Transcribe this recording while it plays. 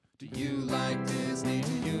Do you like Disney?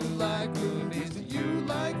 Do you like movies? Do you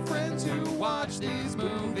like friends who watch these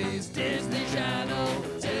movies? Disney Channel,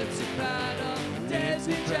 Tipsy Paddle,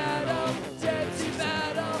 Disney Channel, Tipsy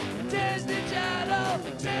Paddle, Disney Channel,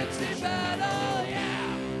 Tipsy Paddle,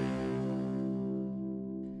 yeah!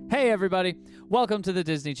 Hey everybody, welcome to the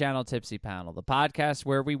Disney Channel Tipsy Panel, the podcast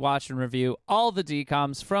where we watch and review all the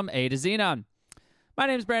DComs from A to Xenon. My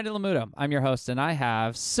name is Brandon Lamuto. I'm your host, and I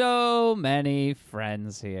have so many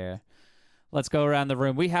friends here. Let's go around the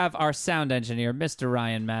room. We have our sound engineer, Mr.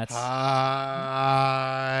 Ryan Metz.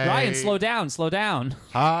 Hi. Ryan, slow down, slow down.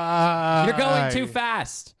 Hi. You're going too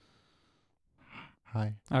fast.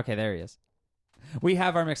 Hi. Okay, there he is. We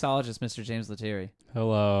have our mixologist, Mr. James Lettieri.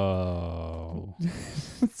 Hello.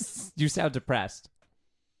 You sound depressed.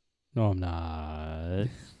 No, I'm not.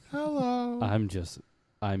 Hello.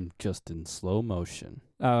 I'm just in slow motion.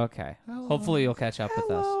 Oh, okay. Hopefully you'll catch up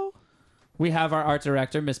with us. We have our art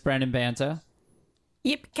director, Miss Brandon Banta.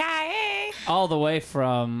 Yippee-ki-yay! All the way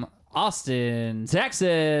from Austin,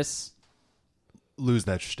 Texas. Lose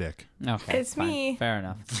that shtick. Okay, It's fine. me. Fair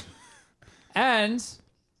enough. And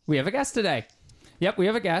we have a guest today. Yep, we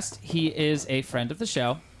have a guest. He is a friend of the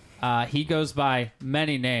show. He goes by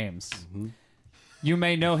many names. You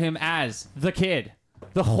may know him as The Kid,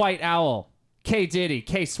 The White Owl, K Diddy,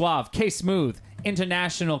 K Suave, K Smooth,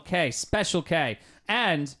 International K, Special K,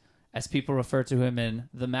 and, as people refer to him in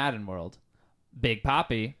the Madden world, Big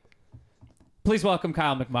Papi. Please welcome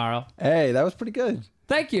Kyle McMorrow. Hey, that was pretty good.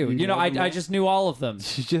 Thank you. You know, I just knew all of them.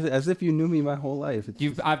 Just as if you knew me my whole life.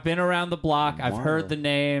 I've been around the block. I've Wow. heard the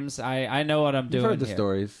names. I know what I'm doing. You've heard the here.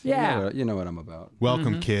 stories. Yeah. You know what I'm about.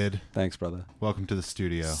 Welcome, kid. Thanks, brother. Welcome to the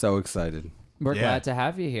studio. So excited. We're Yeah. glad to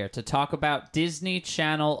have you here to talk about Disney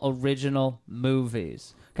Channel original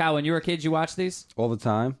movies. Kyle, when you were a kid, you watched these? All the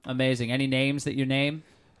time. Amazing. Any names that you name?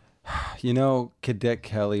 You know, Cadet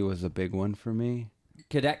Kelly was a big one for me.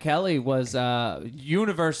 Cadet Kelly was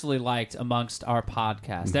universally liked amongst our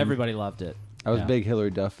podcast. Everybody loved it. I was Yeah. a big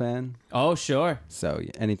Hillary Duff fan. Oh, sure. So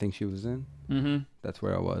anything she was in, that's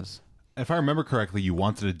where I was. If I remember correctly, you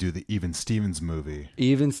wanted to do the Even Stevens movie.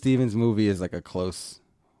 Even Stevens' movie is like a close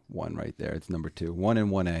one right there. It's number 2. 1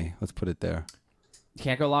 and 1A. Let's put it there.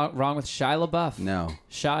 Can't go wrong with Shia LaBeouf. No.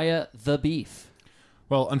 Shia the Beef.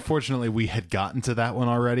 Well, unfortunately, we had gotten to that one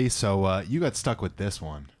already, so you got stuck with this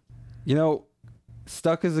one. You know,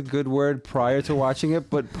 stuck is a good word prior to watching it,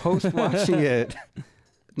 but post-watching it,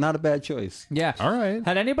 not a bad choice. Yeah. All right.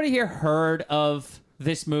 Had anybody here heard of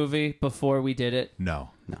this movie before we did it? No.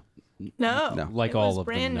 No. Like it all was of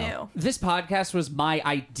them, brand no. new. This podcast was my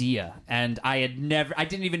idea, and I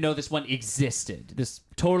didn't even know this one existed. This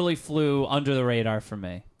totally flew under the radar for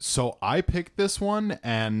me. So I picked this one,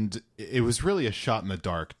 and it was really a shot in the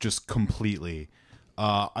dark, just completely.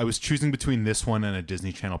 I was choosing between this one and a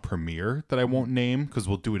Disney Channel premiere that I won't name because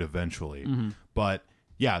we'll do it eventually. But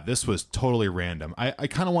yeah, this was totally random. I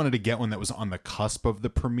kind of wanted to get one that was on the cusp of the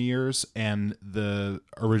premieres and the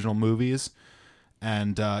original movies.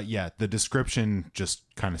 And yeah, the description just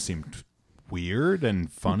kind of seemed weird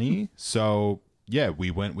and funny. So yeah,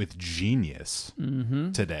 we went with Genius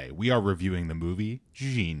today. We are reviewing the movie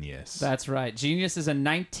Genius. That's right. Genius is a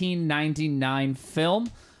 1999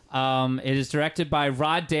 film. It is directed by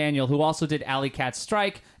Rod Daniel, who also did Alley Cat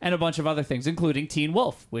Strike and a bunch of other things, including Teen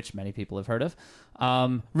Wolf, which many people have heard of.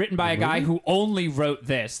 Written by a guy who only wrote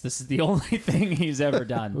this. This is the only thing he's ever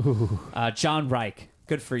done. John Reich.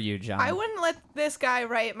 Good for you, John. I wouldn't let this guy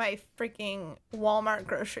write my freaking Walmart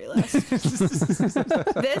grocery list.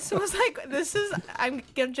 I'm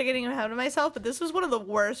getting ahead of myself, but this was one of the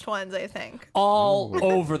worst ones, I think. All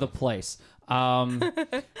over the place.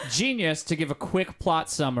 Genius, to give a quick plot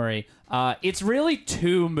summary, it's really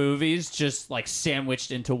 2 movies just like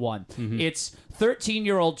sandwiched into one. It's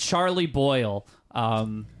 13-year-old Charlie Boyle,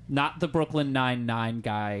 not the Brooklyn Nine-Nine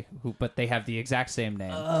guy, but they have the exact same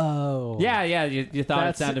name. Oh. Yeah, you thought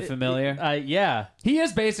it sounded familiar? Yeah. He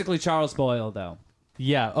is basically Charles Boyle, though.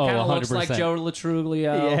 Yeah. Oh, Kind of 100%. looks like Joe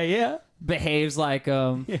Latrulio. Yeah. Behaves like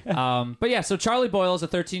him. But yeah, so Charlie Boyle is a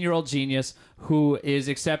 13-year-old genius who is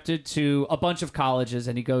accepted to a bunch of colleges,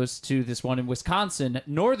 and he goes to this one in Wisconsin,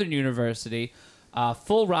 Northern University,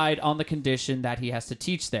 full ride on the condition that he has to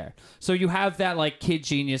teach there. So you have that like kid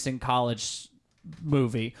genius in college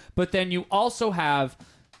movie, but then you also have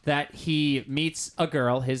that he meets a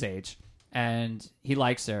girl his age, and he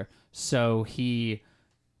likes her, so he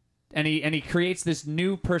creates this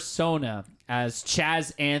new persona as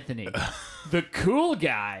Chaz Anthony, the cool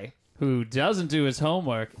guy who doesn't do his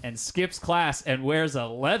homework and skips class and wears a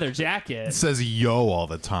leather jacket. Says yo all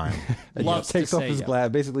the time. Loves to Takes off say his yo.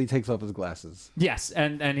 basically takes off his glasses. Yes,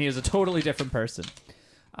 and he is a totally different person.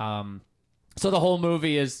 So the whole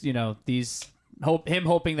movie is, him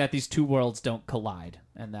hoping that these two worlds don't collide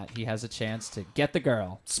and that he has a chance to get the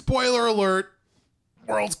girl. Spoiler alert.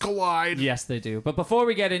 Worlds collide. Yes, they do. But before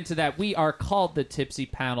we get into that, we are called the Tipsy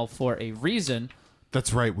Panel for a reason.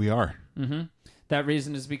 That's right, we are. That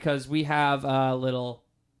reason is because we have a little...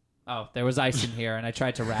 Oh, there was ice in here, and I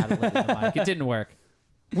tried to rattle it in the mic. It didn't work.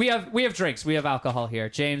 We have drinks. We have alcohol here.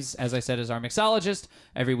 James, as I said, is our mixologist.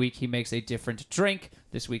 Every week he makes a different drink.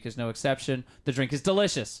 This week is no exception. The drink is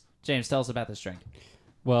delicious. James, tell us about this drink.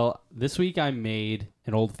 Well, this week I made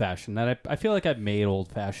an old fashioned. That I feel like I've made old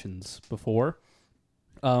fashions before,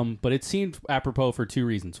 but it seemed apropos for two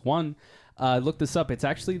reasons. One, I looked this up. It's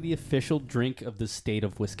actually the official drink of the state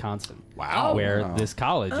of Wisconsin. Wow. Where this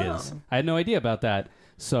college is. I had no idea about that.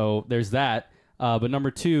 So there's that. But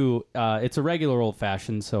number two, it's a regular old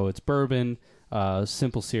fashioned, so it's bourbon,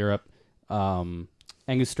 simple syrup,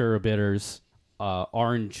 Angostura bitters,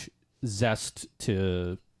 orange zest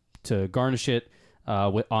to garnish it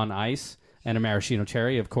on ice, and a maraschino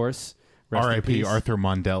cherry, of course. Rest in R.I.P. peace. Arthur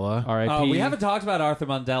Mandela. R.I.P. We haven't talked about Arthur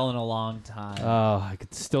Mundell in a long time. I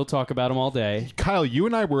could still talk about him all day. Kyle, you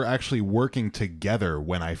and I were actually working together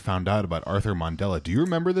when I found out about Arthur Mandela. Do you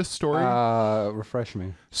remember this story? Refresh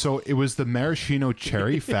me. So it was the maraschino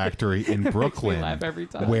cherry factory in Brooklyn laugh every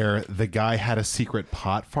time. where the guy had a secret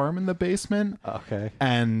pot farm in the basement. Okay.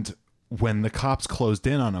 And when the cops closed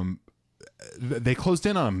in on him, they closed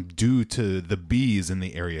in on him due to the bees in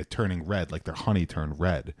the area turning red, like their honey turned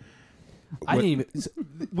red. I didn't even.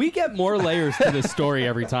 We get more layers to this story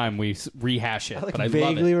every time we rehash it, but I love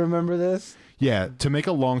vaguely it. remember this. Yeah, to make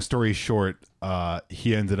a long story short,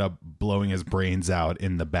 he ended up blowing his brains out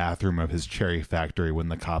in the bathroom of his cherry factory when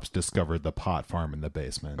the cops discovered the pot farm in the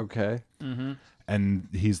basement. Okay. And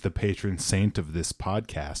he's the patron saint of this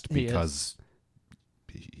podcast He is.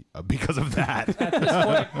 because of that. At this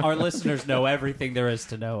point, our listeners know everything there is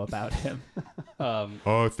to know about him.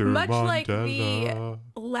 Arthur Much Mandela. like the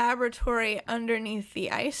laboratory underneath the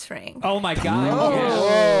ice rink. Oh my God!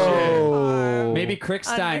 Oh. Maybe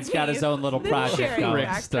Crickstein's got his own little The project cherry going.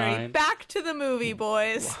 factory. Crickstein. Back to the movie,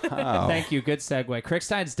 boys. Wow. Thank you. Good segue.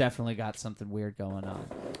 Crickstein's definitely got something weird going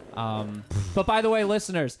on. But by the way,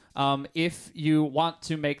 listeners, if you want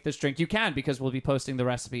to make this drink, you can, because we'll be posting the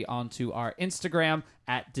recipe onto our Instagram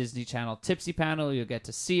at Disney Channel Tipsy Panel. You'll get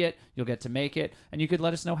to see it. You'll get to make it. And you could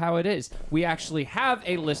let us know how it is. We actually have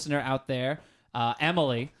a listener out there,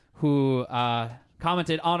 Emily, who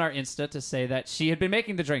commented on our Insta to say that she had been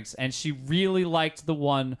making the drinks and she really liked the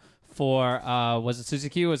one for, was it Susie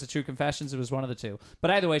Q? Was it True Confessions? It was one of the two.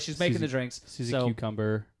 But either way, she's making the drinks. Susie so,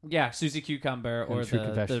 Cucumber. Yeah, Susie Cucumber or True the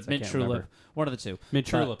Confessions, I mint can't Trulip. remember. One of the two. Mint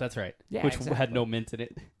But- Trulip, that's right. Yeah, Which exactly. had no mint in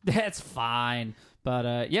it. That's fine.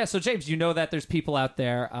 But yeah, so James, you know that there's people out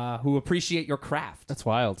there who appreciate your craft. That's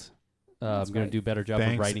wild. I'm going great. to do a better job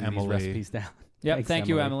Thanks, of writing Emily. these recipes down. Yep. Thanks, Thank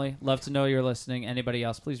you, Emily. Love to know you're listening. Anybody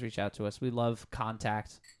else, please reach out to us. We love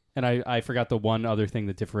contact. And I forgot the one other thing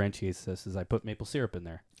that differentiates this is I put maple syrup in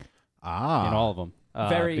there. In Ah. all of them.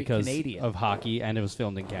 Very because Canadian. of hockey, and it was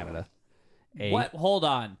filmed in Canada. What? Hold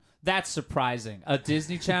on. That's surprising. A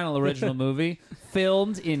Disney Channel original movie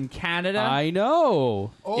filmed in Canada. I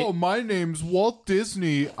know. Oh, my name's Walt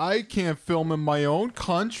Disney. I can't film in my own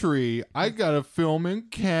country. I gotta film in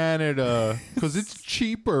Canada because it's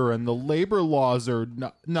cheaper and the labor laws are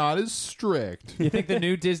not as strict. You think the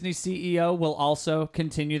new Disney CEO will also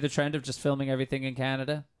continue the trend of just filming everything in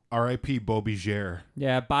Canada? R.I.P. Bobby Gere.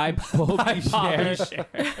 Yeah, bye, Bobby Gere.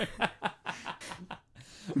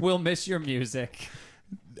 We'll miss your music.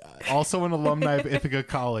 Also an alumni of Ithaca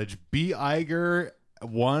College. B. Iger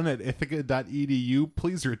 1@ithaca.edu.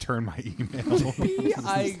 Please return my email.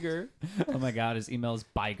 Iger. Oh my God, his email is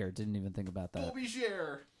Biger. Didn't even think about that. Bobby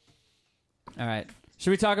Gere. All right,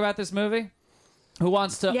 should we talk about this movie? Who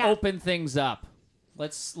wants to Yeah. open things up?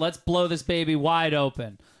 Let's blow this baby wide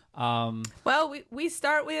open. Well, we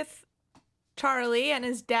start with Charlie and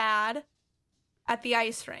his dad at the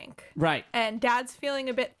ice rink. Right. And dad's feeling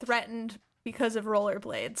a bit threatened because of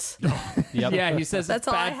rollerblades. Yep. Yeah, he says That's it's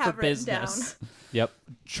all I bad have for written down. business. Yep.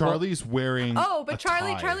 Charlie's wearing Oh, but a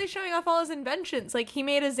Charlie's tie. showing off all his inventions. Like, he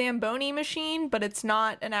made a Zamboni machine, but it's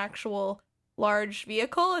not an actual large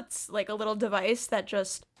vehicle. It's like a little device that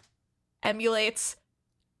just emulates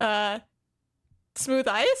smooth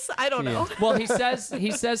ice. I don't know. Well, he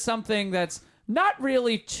says something that's not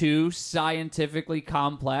really too scientifically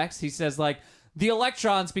complex. He says like the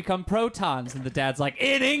electrons become protons, and the dad's like,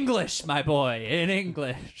 in English, my boy, in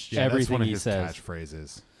English. Yeah, that's Everything one of he his says.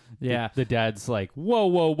 catchphrases. Yeah. The dad's like, whoa,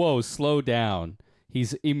 whoa, whoa, slow down.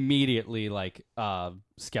 He's immediately like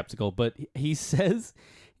skeptical, but he says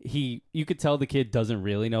you could tell the kid doesn't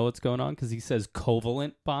really know what's going on because he says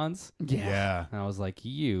covalent bonds. Yeah. And I was like,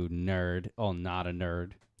 you nerd. Oh, not a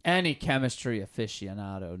nerd. Any chemistry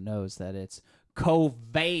aficionado knows that it's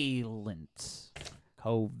covalent.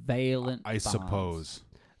 Covalent. I bonds. suppose.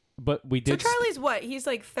 But we So did. Charlie's what? He's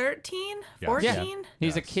like 13, Yeah. 14? Yeah.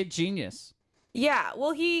 He's a Yes. kid genius. Yeah,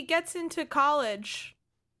 well, he gets into college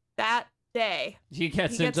that day. He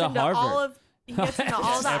gets, He gets into into Harvard. he gets into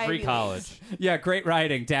all the every Ivy Leagues. college. Yeah, great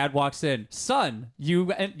writing. Dad walks in. Son, you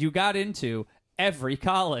got into every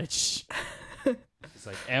college. It's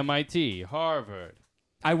like MIT, Harvard.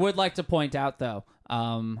 I would like to point out, though,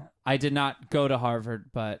 I did not go to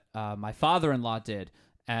Harvard, but my father-in-law did.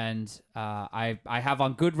 And I have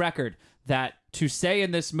on good record that to say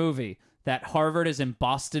in this movie that Harvard is in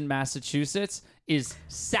Boston, Massachusetts is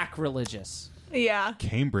sacrilegious. Yeah.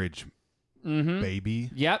 Cambridge,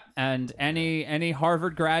 baby. Yep, and any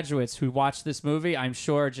Harvard graduates who watched this movie, I'm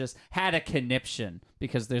sure just had a conniption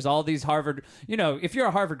because there's all these Harvard, if you're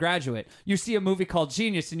a Harvard graduate, you see a movie called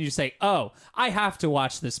Genius and you say, "Oh, I have to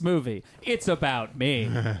watch this movie. It's about me."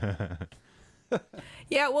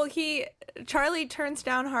 Yeah, well, Charlie turns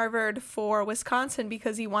down Harvard for Wisconsin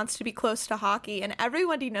because he wants to be close to hockey, and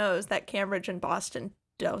everybody knows that Cambridge and Boston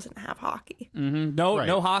doesn't have hockey. No Right.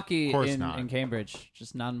 no hockey Of course in not. Cambridge,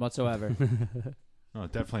 just none whatsoever. No,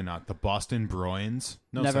 definitely not. The Boston Bruins.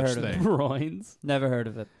 No Never such heard of thing. Groins. Never heard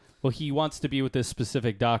of it. Well, he wants to be with this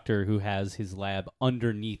specific doctor who has his lab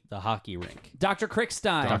underneath the hockey rink. Dr.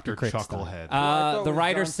 Crickstein. Dr. Crickstein. Chucklehead. I thought it The was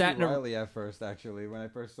writer John C. sat in a... Reilly at first, actually. When I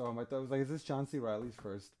first saw him, I thought it was like, is this John C. Reilly's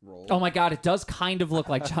first role? Oh my god, it does kind of look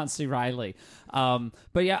like John C. Reilly. But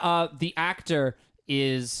yeah, the actor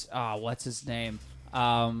is what's his name?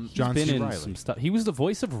 John Been C. in Reilly. some stuff. He was the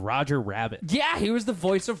voice of Roger Rabbit. Yeah, he was the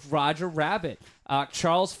voice of Roger Rabbit,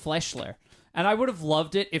 Charles Fleshler. And I would have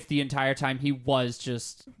loved it if the entire time he was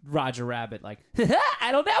just Roger Rabbit, like,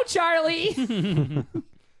 I don't know, Charlie.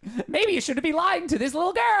 Maybe you shouldn't be lying to this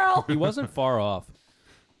little girl. He wasn't far off.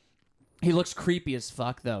 He looks creepy as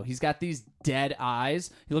fuck, though. He's got these dead eyes.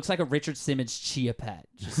 He looks like a Richard Simmons chia pet.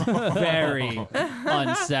 Just very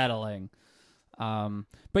unsettling.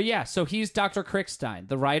 But yeah, so he's Dr. Crickstein.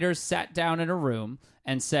 The writers sat down in a room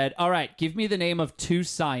and said, all right, give me the name of 2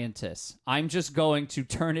 scientists. I'm just going to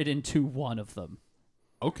turn it into one of them.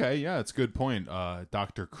 Okay, yeah, it's a good point.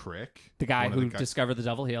 Dr. Crick. The guy one of who the discovered the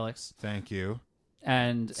double helix. Thank you.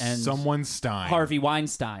 And Someone Stein. Harvey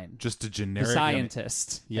Weinstein, Just a the generic.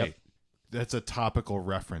 scientist. Yep. Hey, that's a topical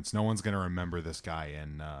reference. No one's going to remember this guy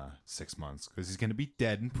in 6 months because he's going to be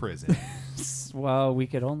dead in prison. Well, we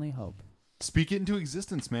could only hope. Speak it into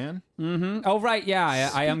existence, man. Oh, right. Yeah,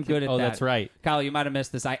 I am good at that. Oh, that's right. Kyle, you might have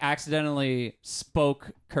missed this. I accidentally spoke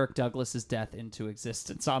Kirk Douglas's death into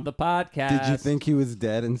existence on the podcast. Did you think he was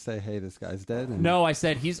dead and say, hey, this guy's dead? And No, I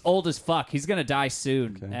said he's old as fuck. He's going to die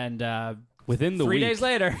soon. Okay. And Within the 3 week. days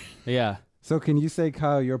later, Yeah. So can you say,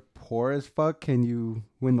 Kyle, you're poor as fuck? Can you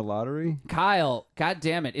win the lottery? Kyle, God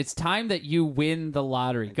damn it. It's time that you win the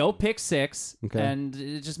lottery. Go pick 6 Okay. and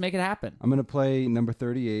just make it happen. I'm going to play number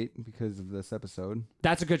 38 because of this episode.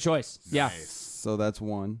 That's a good choice. Yeah. So that's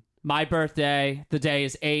 1. My birthday, the day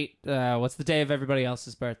is 8. What's the day of everybody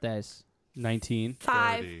else's birthdays? 19.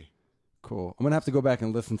 5. 30. Cool. I'm going to have to go back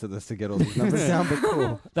and listen to this to get all these numbers down, but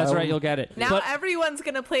cool. That's I right, will- you'll get it. Now But- everyone's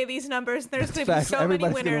going to play these numbers, and there's going to be Facts. so many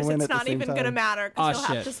Everybody's gonna winners, win it's at the not same even going to time. matter Oh, because you'll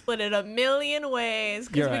shit. have to split it a million ways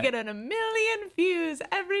You're because we right. get a million views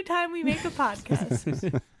every time we make a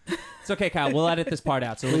podcast. It's okay, Kyle. We'll edit this part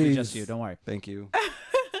out, so it'll be Please. just you. Don't worry. Thank you.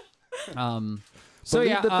 So So leave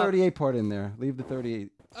yeah, the 38 part in there. Leave the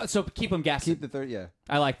 38. so keep them guessing. Keep the 30. Yeah.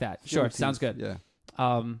 I like that. Sure, Guarantees. sounds good. Yeah.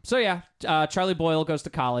 So yeah, Charlie Boyle goes to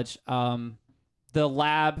college. The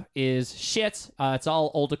lab is shit. It's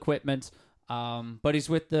all old equipment. But he's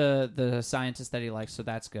with the scientist that he likes, so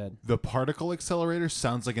that's good. The particle accelerator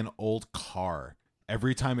sounds like an old car.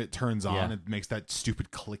 Every time it turns on, Yeah. it makes that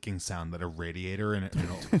stupid clicking sound that a radiator in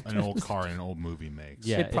an old car in an old movie makes.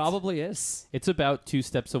 Yeah, It probably is. It's about 2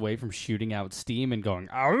 steps away from shooting out steam and going,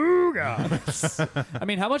 "Auga!" I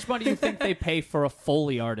mean, how much money do you think they pay for a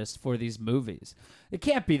Foley artist for these movies? It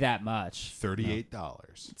can't be that much.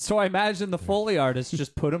 $38. So I imagine the Foley artist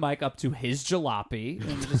just put a mic up to his jalopy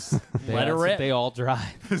and just let it That's what rip. They all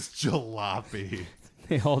drive. This jalopy.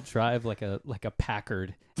 They all drive like a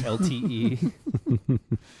Packard LTE.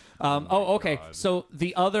 Okay. So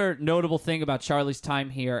the other notable thing about Charlie's time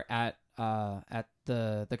here at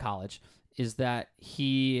the college is that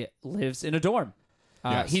he lives in a dorm.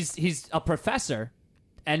 Yes. He's a professor,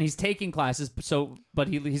 and he's taking classes. But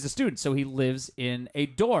he's a student, so he lives in a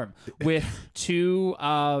dorm with 2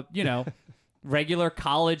 regular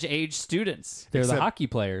college age students. They're the Except- hockey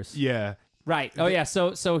players. Yeah. Right. Oh yeah.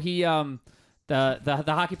 So he the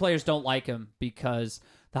hockey players don't like him because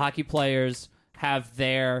the hockey players have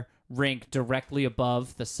their rink directly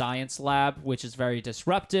above the science lab, which is very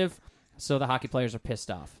disruptive. So the hockey players are pissed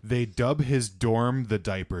off. They dub his dorm the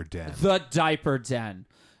diaper den. The diaper den.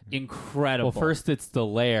 Incredible. Well, first it's the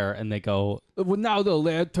lair, and they go, well, now the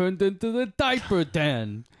lair turned into the diaper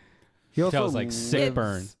den. He That was like sick lives-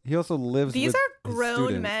 burn. He also lives. These with are his grown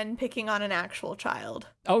student. men picking on an actual child.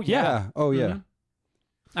 Oh yeah. Yeah. Oh yeah. Mhm.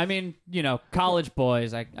 I mean, college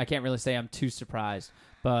boys. I can't really say I'm too surprised.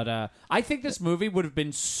 But I think this movie would have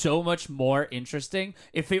been so much more interesting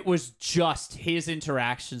if it was just his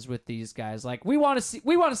interactions with these guys. Like we want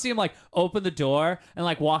to see him like open the door and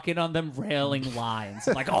like walk in on them railing lines.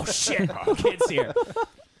 Like, oh shit, kids here.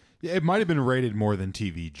 Yeah, it might have been rated more than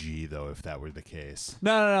TVG though, if that were the case.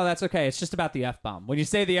 No, that's okay. It's just about the F-bomb. When you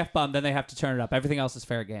say the F-bomb, then they have to turn it up. Everything else is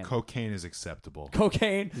fair game. Cocaine is acceptable.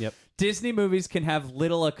 Cocaine. Yep. Disney movies can have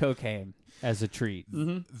little of cocaine. As a treat.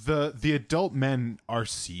 The adult men are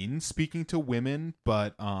seen speaking to women,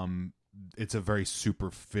 but it's a very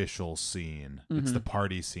superficial scene. It's the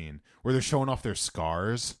party scene where they're showing off their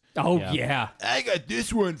scars. Oh Yeah. yeah. I got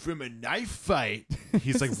this one from a knife fight.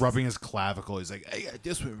 He's like rubbing his clavicle. He's like, I got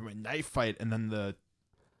this one from a knife fight. And then the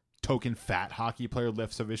token fat hockey player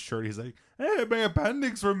lifts up his shirt. He's like, hey, my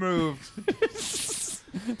appendix removed.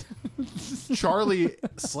 Charlie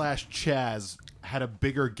 / Chaz had a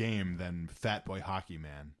bigger game than Fat Boy Hockey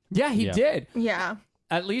Man. Yeah, he Yeah. did. Yeah.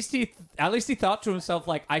 At least he thought to himself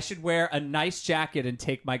like, I should wear a nice jacket and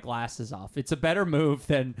take my glasses off. It's a better move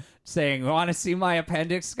than saying, "Want to see my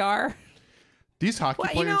appendix scar?" These hockey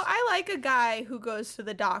Well, players. I like a guy who goes to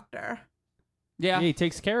the doctor. Yeah, Yeah, he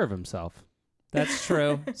takes care of himself. that's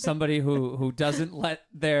true. Somebody who doesn't let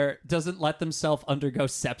themselves undergo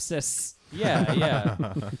sepsis. Yeah,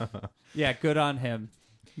 yeah. Yeah, good on him,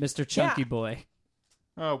 Mr. Chunky Yeah. Boy.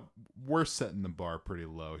 We're setting the bar pretty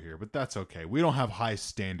low here, but that's okay. We don't have high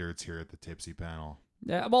standards here at the Tipsy Panel.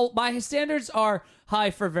 Yeah, well, my standards are high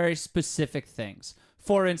for very specific things.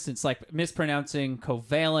 For instance, like mispronouncing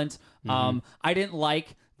covalent. I didn't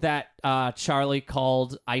like that Charlie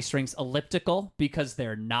called ice rinks elliptical because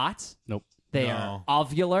they're not. Nope. They No. are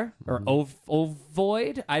ovular or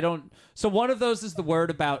ovoid. I don't. So one of those is the word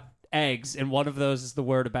about eggs, and one of those is the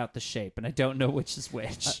word about the shape, and I don't know which is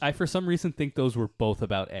which. I for some reason think those were both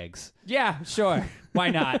about eggs. Yeah, sure. Why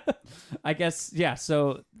not? I guess, yeah,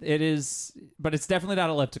 so it is, but it's definitely not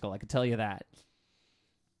elliptical, I can tell you that.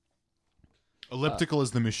 Elliptical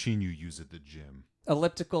is the machine you use at the gym.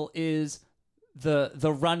 Elliptical is the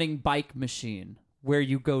running bike machine where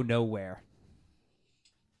you go nowhere.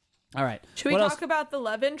 All right. Should we What talk else? about the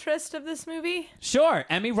love interest of this movie? Sure,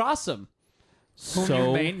 Emmy Rossum, whom you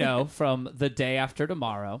So may know from The Day After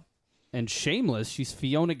Tomorrow. and Shameless, she's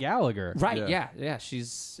Fiona Gallagher. Right, Yeah. yeah.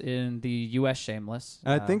 She's in the U.S. Shameless.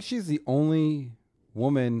 And I think she's the only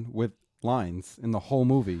woman with lines in the whole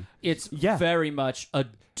movie. It's Yeah. very much a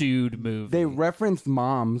dude movie. They referenced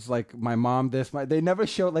moms, like my mom this, they never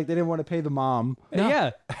showed, like they didn't want to pay the mom,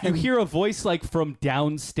 Yeah, you hear a voice like from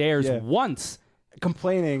downstairs Yeah. once.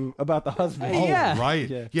 complaining about the husband. Oh, yeah. Right.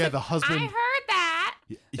 Yeah. Yeah, the husband. I heard that.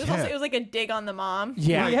 It was, also, Yeah. it was like a dig on the mom.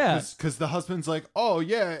 Yeah. Yeah. Because the husband's like, oh,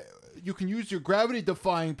 yeah, you can use your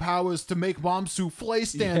gravity-defying powers to make mom's souffle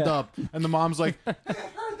stand Yeah. up. And the mom's like,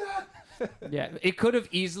 Yeah, it could have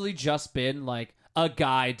easily just been like a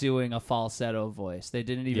guy doing a falsetto voice. They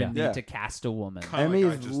didn't even Yeah. need Yeah. to cast a woman. Emmy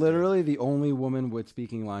like I is just literally the only woman with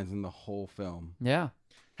speaking lines in the whole film. Yeah.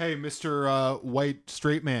 hey, Mr. White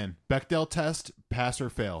Straight Man, Bechdel test, pass or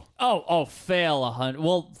fail? Oh, fail 100.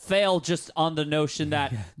 Well, fail just on the notion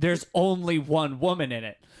that there's only one woman in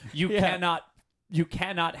it. You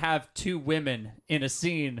cannot have two women in a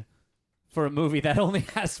scene for a movie that only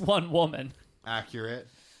has one woman. Accurate.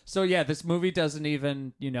 So yeah, this movie doesn't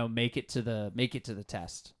even, make it to the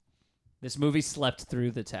test. This movie slept through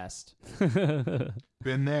the test.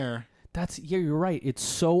 Been there. You're right. It's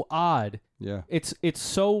so odd. Yeah. It's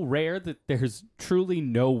so rare that there's truly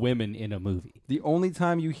no women in a movie. The only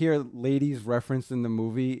time you hear ladies referenced in the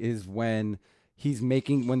movie is when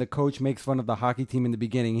when the coach makes fun of the hockey team in the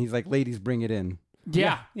beginning. He's like, ladies, bring it in.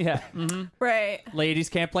 Yeah. Yeah. Right. Ladies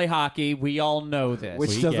can't play hockey. We all know this. Which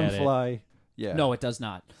We doesn't get it. fly. Yeah. No, it does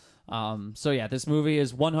not. So yeah, this movie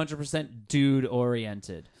is 100% dude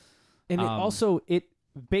oriented. And Um, it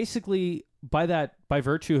basically by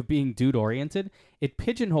virtue of being dude oriented, it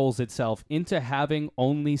pigeonholes itself into having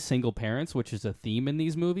only single parents, which is a theme in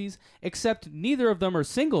these movies, except neither of them are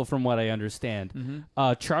single from what I understand.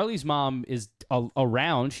 Charlie's mom is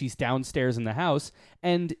around. She's downstairs in the house.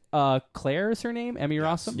 And Claire is her name? Emmy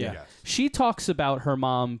Rossum? Yeah. Yes. She talks about her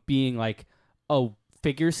mom being like a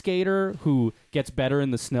figure skater who gets better in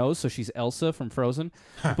the snow. So she's Elsa from Frozen.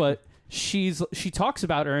 But she talks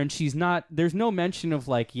about her and she's not, there's no mention of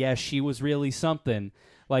like, yeah, she was really something.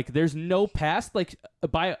 Like there's no past. Like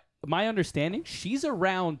by my understanding, she's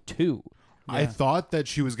around too. I thought that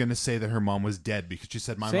she was going to say that her mom was dead because she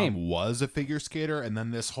said my Same. mom was a figure skater, and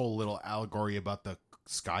then this whole little allegory about the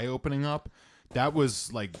sky opening up, that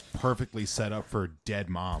was like perfectly set up for dead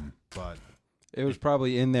mom. But It was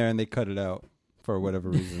probably in there and they cut it out for whatever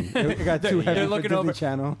reason. It got too heavy They're for looking Disney over-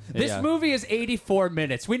 Channel. This Yeah. movie is 84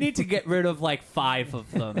 minutes. We need to get rid of like 5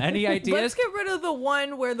 of them. Any ideas? Let's get rid of the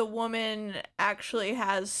one where the woman actually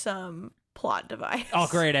has some plot device. Oh,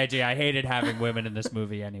 great idea. I hated having women in this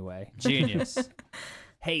movie anyway. Genius.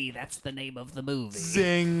 Hey, that's the name of the movie.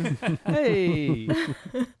 zing. Hey.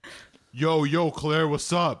 Yo, Claire,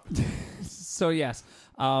 what's up? So, yes,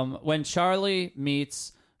 when Charlie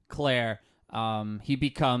meets Claire, he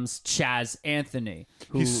becomes Chaz Anthony.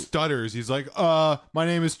 Who, He stutters. He's like, my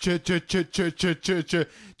name is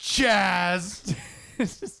Chaz.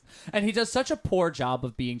 and he does such a poor job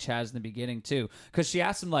of being Chaz in the beginning, too. Because she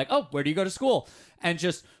asks him, like, oh, where do you go to school? And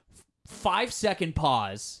just 5-second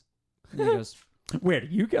pause. And he goes, where do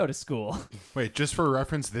you go to school? Wait, just for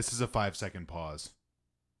reference, this is a 5-second pause.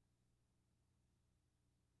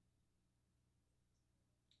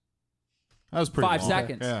 That was pretty 5 long.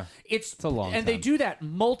 seconds. Yeah. It's a long and they time. do that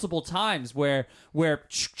multiple times where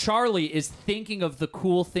Charlie is thinking of the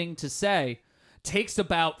cool thing to say, takes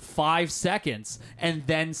about 5 seconds, and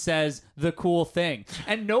then says the cool thing.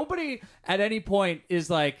 And nobody at any point is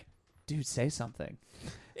like, dude, say something.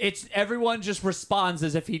 It's everyone just responds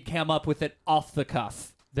as if he'd come up with it off the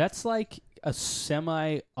cuff. That's like a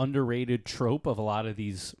semi underrated trope of a lot of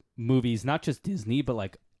these movies, not just Disney, but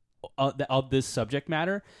like of this subject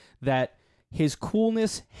matter, that his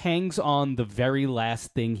coolness hangs on the very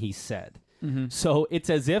last thing he said. So it's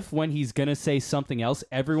as if when he's going to say something else,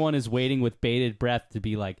 everyone is waiting with bated breath to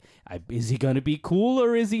be like, is he going to be cool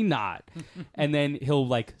or is he not? And then he'll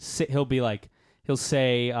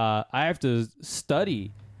say, I have to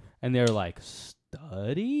study. And they're like,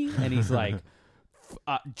 study? And he's like,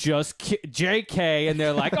 JK. And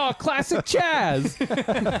they're like, oh, classic Chaz.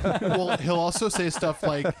 Well, he'll also say stuff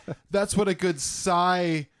like, that's what a good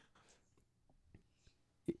psycho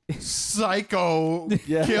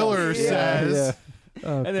killer says.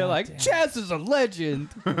 And they're like, Chaz is a legend.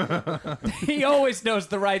 He always knows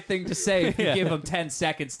the right thing to say if you give him 10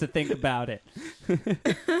 seconds to think about it.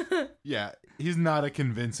 Yeah, he's not a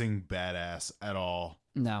convincing badass at all.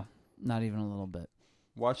 No, not even a little bit.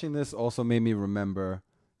 Watching this also made me remember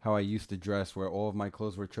how I used to dress, where all of my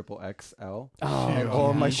clothes were XXL. And all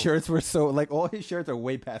of my shirts were all his shirts are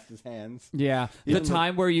way past his hands. Yeah, the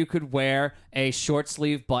time where you could wear a short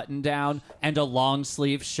sleeve button down and a long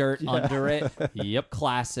sleeve shirt under it. Yep.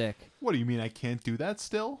 Classic. What do you mean I can't do that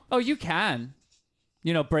still? Oh, you can.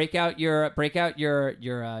 You know, break out your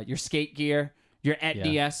skate gear, your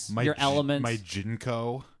ETDS, your Elements. My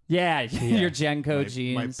Jinko. Yeah, your Genko My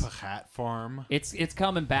jeans. Pahat farm. It's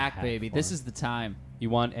coming back, baby. This is the time. You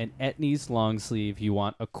want an Etnies long sleeve. You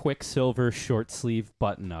want a Quicksilver short sleeve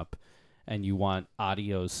button up. And you want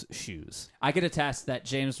Adios shoes. I could attest that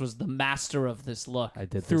James was the master of this look I did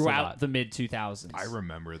this a throughout lot. the mid 2000s. I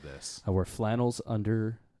remember this. I wore flannels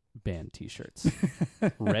under band t-shirts.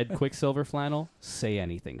 Red Quicksilver flannel, say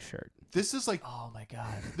anything shirt. This is like Oh my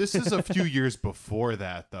god. this is a few years before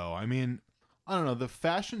that, though. I mean, I don't know. The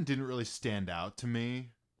fashion didn't really stand out to me.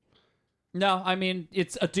 No, I mean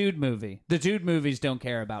it's a dude movie. The dude movies don't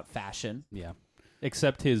care about fashion. Yeah.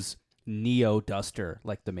 Except his Neo duster,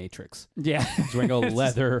 like the Matrix. Yeah. He's wearing a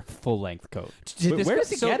leather full-length coat. Where does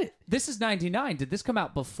he get it? This is 99. Did this come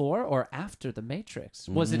out before or after The Matrix?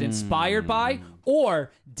 Was it inspired by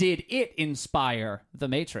or did it inspire The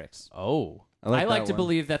Matrix? Oh. I like that to one.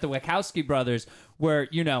 believe that the Wachowski brothers were,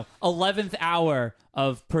 11th hour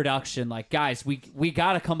of production. Like, guys, we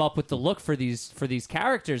got to come up with the look for these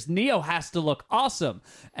characters. Neo has to look awesome.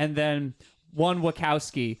 And then one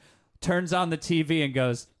Wachowski turns on the TV and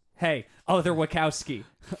goes, "Hey, other Wachowski,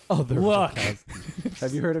 look,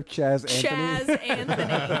 Have you heard of Chaz Anthony? Chaz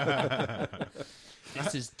Anthony.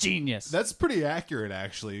 this is genius." That's pretty accurate,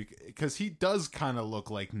 actually, because he does kind of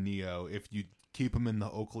look like Neo if you keep him in the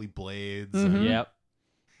Oakley blades. Mm-hmm. and- Yep.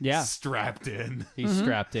 Yeah. strapped in. He's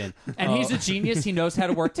strapped in. And he's a genius. He knows how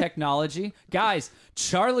to work technology. Guys,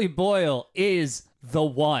 Charlie Boyle is the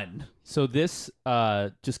one. So this,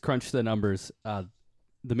 just crunch the numbers.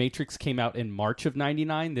 The Matrix came out in March of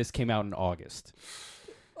 '99. This came out in August.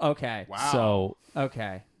 Okay. Wow. So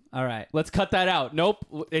Okay. All right. let's cut that out. Nope,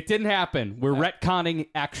 it didn't happen. We're retconning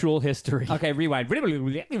actual history. Okay, rewind. We're leaving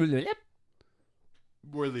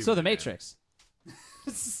So, The it in. Matrix.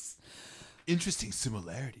 Interesting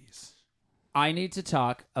similarities. I need to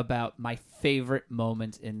talk about my favorite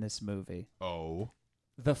moment in this movie. Oh.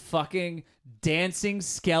 The fucking dancing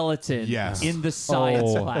skeleton Yes. in the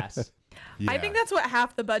science Oh. class. Yeah. I think that's what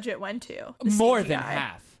half the budget went to. the More than CGI.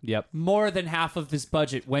 half. Yep. More than half of this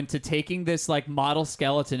budget went to taking this like model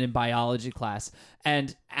skeleton in biology class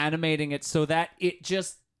and animating it so that it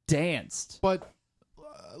just danced. But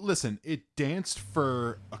listen, it danced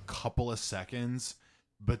for a couple of seconds,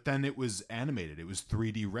 but then it was animated. It was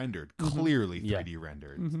 3D rendered, clearly Yeah. 3D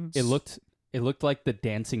rendered. It looked like the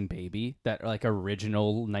Dancing Baby, that like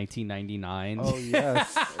original 1999. Oh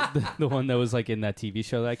yes. the one that was like in that TV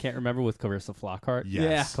show that I can't remember with Clarissa Flockhart.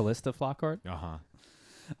 Yes. Callista Flockhart. Uh-huh.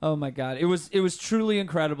 Oh my god, it was truly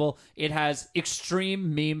incredible. It has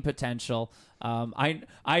extreme meme potential.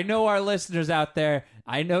 I know our listeners out there.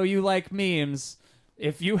 I know you like memes.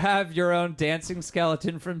 If you have your own dancing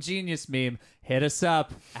skeleton from Genius meme, hit us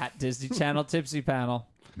up at Disney Channel Tipsy Panel.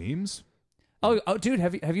 Memes? Oh, dude,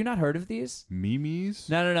 have you not heard of these? Memes?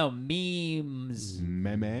 No, memes.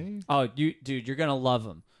 Meme? Oh, you're gonna love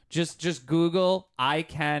them. Just Google "I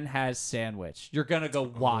can has sandwich." You're gonna go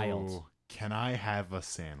wild. Oh, can I have a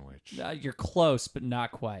sandwich? You're close, but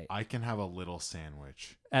not quite. I can have a little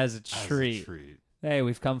sandwich. As a as a treat. treat. Hey,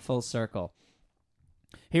 we've come full circle.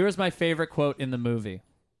 Here was my favorite quote in the movie.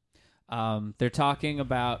 They're talking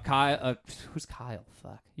about Kyle. Who's Kyle?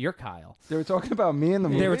 Fuck, you're Kyle. They were talking about me in the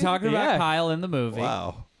movie. They were talking about Yeah. Kyle in the movie.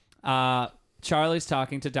 Wow. Charlie's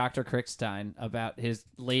talking to Dr. Crickstein about his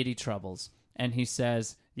lady troubles, and he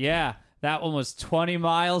says, "Yeah, that one was 20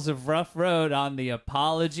 miles of rough road on the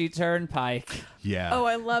Apology Turnpike." Yeah. Oh,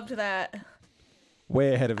 I loved that.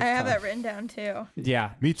 Way ahead of his I have time. that written down too.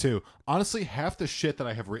 Yeah, Me too. Honestly, half the shit that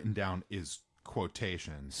I have written down is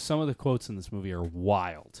quotations. Some of the quotes in this movie are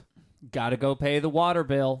wild. gotta go pay the water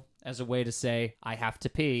bill as a way to say I have to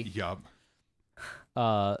pee. Yup.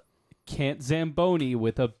 Can't Zamboni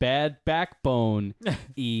with a bad backbone.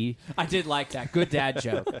 E. I did like that. Good dad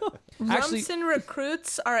joke. Actually, Rumson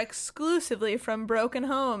recruits are exclusively from broken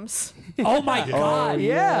homes. oh my god,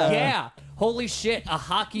 yeah. yeah. Holy shit, a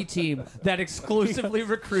hockey team that exclusively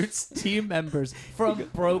recruits team members from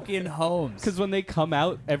broken homes. Because when they come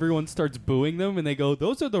out, everyone starts booing them, and they go,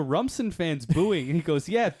 "Those are the Rumson fans booing." And he goes,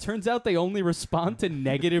 "Yeah, it turns out they only respond to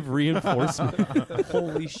negative reinforcement."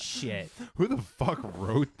 Holy shit. Who the fuck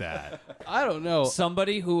wrote that? I don't know.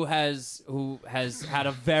 Somebody who has had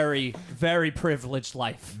a very, very privileged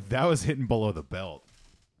life. That was hitting below the belt.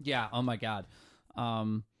 Yeah, oh my god.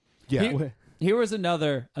 Yeah. Here was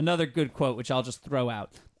another good quote, which I'll just throw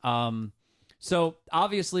out. So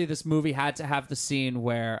obviously, this movie had to have the scene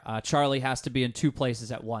where Charlie has to be in two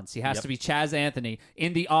places at once. He has to be Chaz Anthony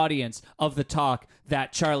in the audience of the talk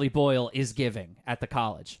that Charlie Boyle is giving at the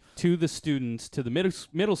college. To the students, to the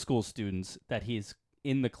middle school students that he's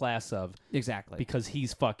in the class of, Exactly. because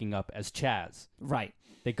he's fucking up as Chaz. Right.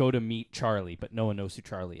 They go to meet Charlie, but no one knows who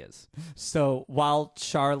Charlie is. So while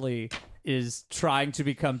Charlie is trying to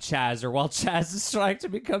become Chaz, or while Chaz is trying to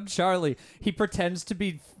become Charlie, he pretends to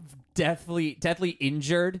be deathly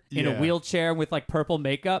injured in a Yeah. wheelchair with like purple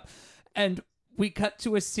makeup. And we cut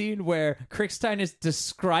to a scene where Crickstein is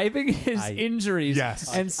describing his injuries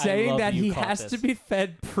Yes. and I saying love that you he caught has this. to be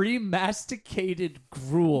fed pre-masticated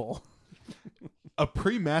gruel. A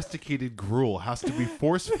pre-masticated gruel has to be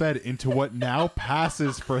force-fed into what now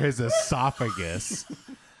passes for his esophagus.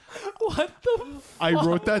 What the I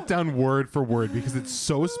wrote that down word for word because it's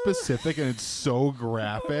so specific and it's so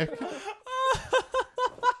graphic.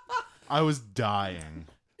 I was dying.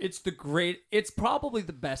 It's probably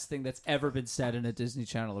the best thing that's ever been said in a Disney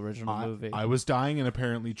Channel original movie. I was dying, and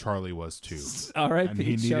apparently Charlie was too. R.I.P. And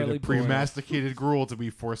he needed Charlie a Boyle. pre-masticated gruel to be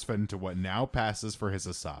force-fed into what now passes for his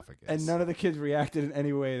esophagus. And none of the kids reacted in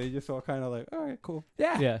any way. They just all kind of like, all right, cool.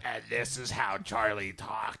 Yeah. Yeah. And this is how Charlie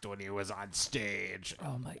talked when he was on stage.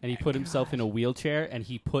 Oh my. And he put himself in a wheelchair, and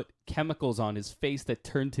he put chemicals on his face that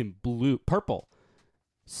turned him purple.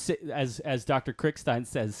 As Dr. Crickstein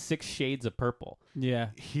says, 6 shades of purple. Yeah.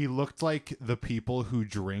 he looked like the people who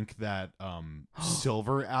drink that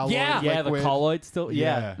silver alloy Yeah. Yeah, the liquid. colloid still.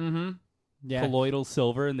 Yeah. Mm-hmm. Yeah. Colloidal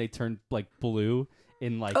silver, and they turn like blue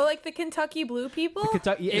in like Oh, like the Kentucky Blue people?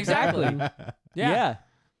 Kentucky. Exactly. Yeah.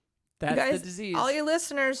 That's guys, the disease. all you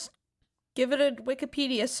listeners, give it a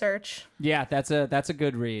Wikipedia search. Yeah, that's a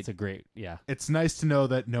good read. It's a great, yeah. It's nice to know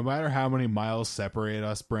that no matter how many miles separate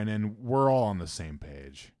us, Brennan, we're all on the same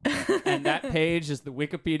page. And that page is the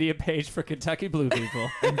Wikipedia page for Kentucky Blue people.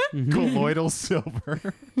 Colloidal silver.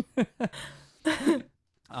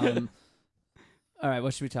 All right,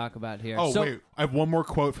 what should we talk about here? Oh, So- wait. I have one more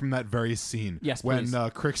quote from that very scene. Yes, When please.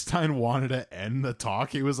 Krickstein wanted to end the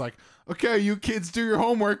talk, he was like, okay, you kids do your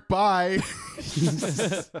homework. Bye.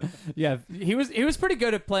 Yeah, he was pretty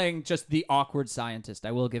good at playing just the awkward scientist.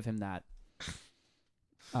 I will give him that.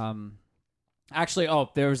 Actually,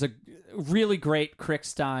 there was a really great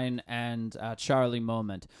Krickstein and Charlie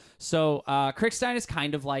moment. So Krickstein is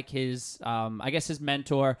kind of like his, I guess, his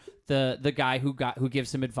mentor, the guy who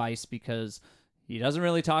gives him advice because he doesn't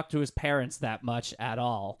really talk to his parents that much at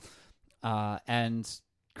all. And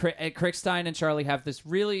Krickstein and Charlie have this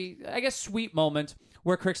really, I guess, sweet moment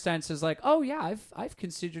where Krickstein says, like, "Oh yeah, I've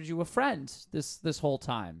considered you a friend this whole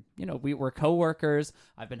time. You know, we were coworkers.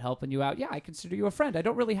 I've been helping you out. Yeah, I consider you a friend. I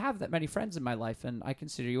don't really have that many friends in my life, and I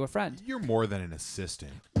consider you a friend." You're more than an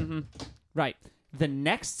assistant. Right. The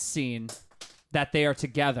next scene that they are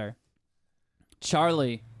together,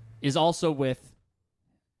 Charlie is also with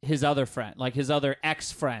his other friend, like his other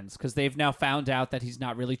ex-friends, because they've now found out that he's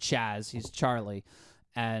not really Chaz, he's Charlie.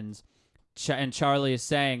 And Charlie is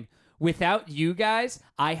saying, "Without you guys,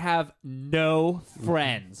 I have no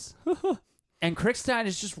friends." And Krickstein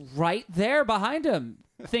is just right there behind him,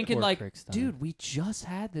 thinking Poor like, Krickstein. "Dude, we just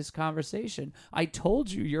had this conversation. I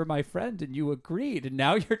told you you're my friend and you agreed. And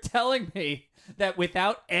now you're telling me that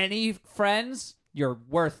without any friends, you're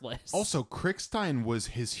worthless." Also, Krickstein was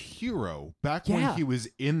his hero back Yeah. when he was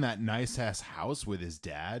in that nice-ass house with his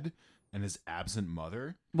dad and his absent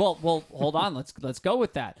mother. Well, hold on. Let's go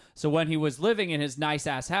with that. So when he was living in his nice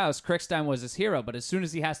ass house, Krickstein was his hero. But as soon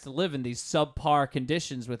as he has to live in these subpar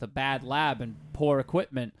conditions with a bad lab and poor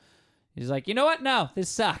equipment, he's like, "You know what? No, this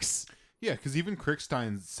sucks." Yeah, because even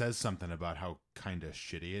Krickstein says something about how kind of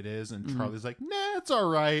shitty it is, Mm-hmm. and Charlie's like, "Nah, it's all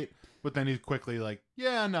right." But then he's quickly like,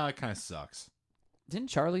 "Yeah, no, it kind of sucks." Didn't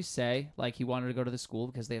Charlie say like he wanted to go to the school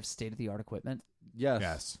because they have state of the art equipment? Yes.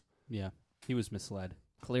 Yes. Yeah. He was misled.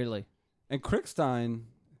 Clearly. And Krickstein,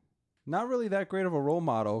 not really that great of a role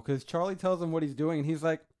model because Charlie tells him what he's doing and he's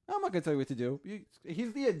like, "I'm not going to tell you what to do."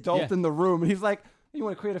 He's the adult Yeah. in the room and he's like, "You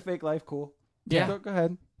want to create a fake life? Cool. Yeah. Go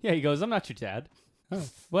ahead." Yeah, he goes, "I'm not your dad." Oh,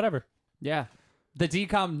 whatever. Yeah. The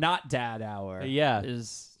DCOM not dad hour. Yeah.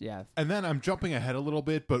 Is yeah. And then I'm jumping ahead a little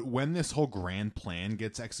bit, but when this whole grand plan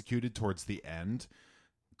gets executed towards the end,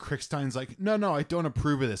 Krickstein's like, no, I don't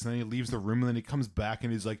approve of this. And then he leaves the room and then he comes back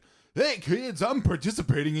and he's like, "Hey, kids, I'm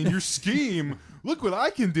participating in your scheme. Look what I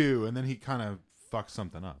can do." And then he kind of fucks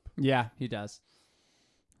something up. Yeah, he does.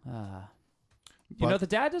 You But- know, the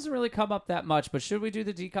dad doesn't really come up that much, but should we do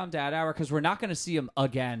the DCOM dad hour? Because we're not going to see him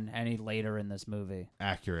again any later in this movie.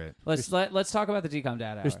 Accurate. Let's talk about the DCOM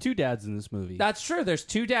dad hour. There's two dads in this movie. That's true. There's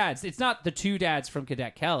two dads. It's not the two dads from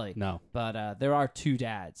Cadet Kelly. No. But there are two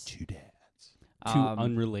dads. Two dads. Two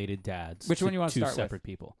unrelated dads. which one you wanna Two start with? separate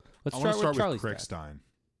people. Let's I want to start with Charlie's dad. Krickstein.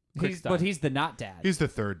 But he's the not dad. He's the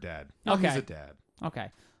third dad. No, Okay. he's a dad.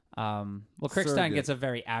 Okay. Well, Krickstein Surrogate. gets a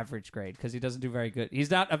very average grade because he doesn't do very good. He's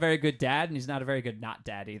not a very good dad, and he's not a very good not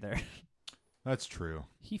dad either. That's true.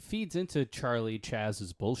 He feeds into Charlie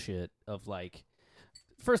Chaz's bullshit of like,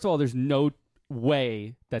 first of all, there's no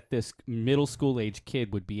way that this middle school age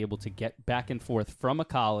kid would be able to get back and forth from a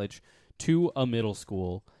college to a middle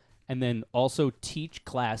school and then also teach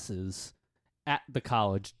classes at the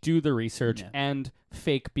college, do the research, Yeah. and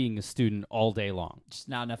fake being a student all day long. Just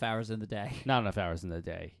not enough hours in the day. Not enough hours in the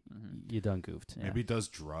day. You done goofed. Yeah. Maybe he does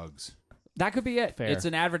drugs. That could be it. Fair. It's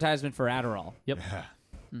an advertisement for Adderall. Yep.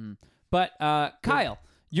 Yeah. But Kyle,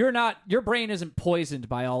 your brain isn't poisoned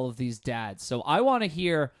by all of these dads. So I want to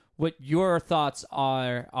hear what your thoughts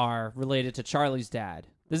are related to Charlie's dad.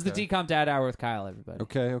 This is the DCOM dad hour with Kyle, everybody.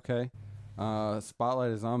 Okay.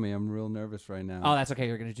 Spotlight is on me. I'm real nervous right now. Oh, that's okay.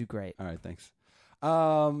 You're going to do great. All right, thanks.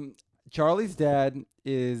 Charlie's dad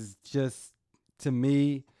is just, to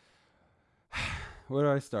me, where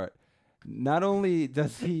do I start? Not only do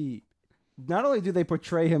they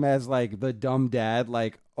portray him as like the dumb dad,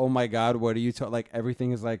 like, "Oh my God, what are you like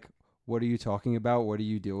everything is like, what are you talking about? What are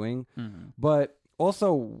you doing?" But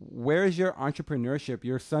also, where is your entrepreneurship?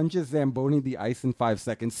 Your son just Zamboni the ice in 5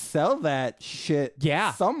 seconds. Sell that shit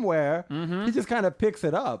somewhere. He just kind of picks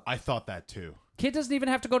it up. I thought that too. Kid doesn't even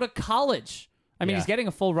have to go to college. I mean, Yeah. he's getting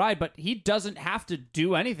a full ride, but he doesn't have to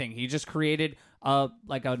do anything. He just created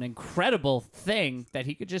like an incredible thing that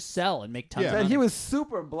he could just sell and make tons Yeah. of And money. he was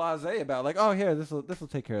super blasé about like, "Oh, here, this will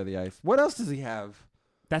take care of the ice." What else does he have?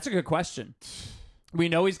 That's a good question. We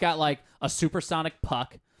know he's got like a supersonic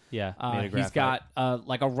puck. Yeah, He's got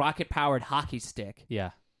like a rocket-powered hockey stick.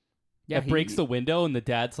 Yeah. Yeah, It breaks the window, and the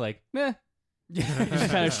dad's like, meh. He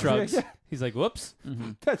just kind of shrugs. Yeah. He's like, whoops.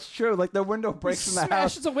 That's true. Like the window breaks in the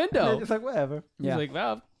house. Smashes a And they're window. just like whatever. Yeah. He's like,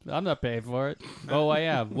 well, I'm not paying for it. Oh, I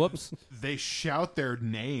am. Whoops. They shout their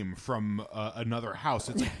name from another house.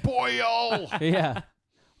 It's like, Boyle! Yeah.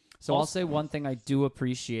 So I'll say one thing I do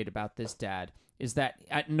appreciate about this dad is that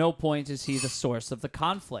at no point is he the source of the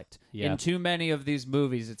conflict. Yeah. In too many of these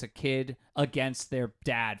movies, it's a kid against their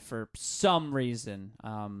dad for some reason.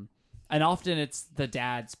 And often it's the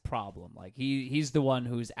dad's problem. Like he's the one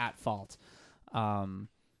who's at fault.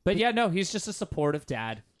 But yeah, no, he's just a supportive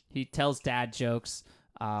dad. He tells dad jokes.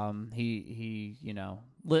 He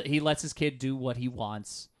lets his kid do what he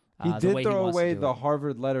wants. He the did way throw wants to away do the it.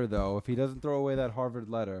 Harvard letter, though. If he doesn't throw away that Harvard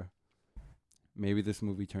letter, maybe this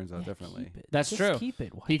movie turns out differently. Keep it. That's Just true. Keep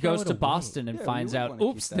it. Why He throw goes it to away? Boston and Yeah, we finds would out, wanna keep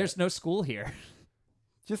oops, that. there's no school here.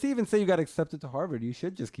 Just even say you got accepted to Harvard, you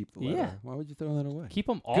should just keep the letter. Yeah. Why would you throw that away? Keep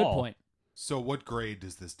them all. Good point. So what grade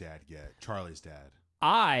does this dad get? Charlie's dad.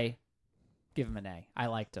 I give him an A. I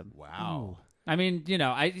liked him. Wow. I mean,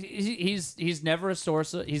 he's never a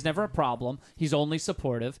source. He's never a problem. He's only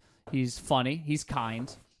supportive. He's funny. He's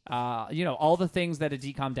kind. All the things that a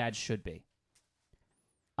DCOM dad should be.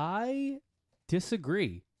 I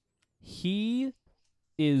disagree. He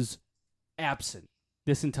is absent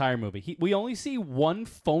this entire movie. We only see one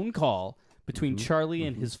phone call between Charlie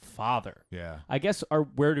and his father. Yeah. I guess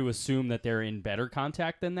we're to assume that they're in better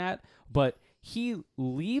contact than that, but he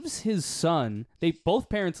leaves his son. Both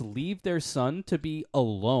parents leave their son to be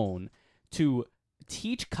alone to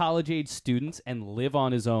teach college-age students and live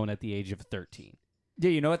on his own at the age of 13. Yeah,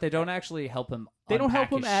 you know what? They don't actually help him. They don't help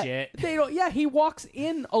him his at shit. They don't. Yeah, he walks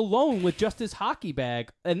in alone with just his hockey bag,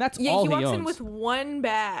 and that's Yeah, all he walks owns. in with one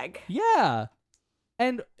bag. Yeah.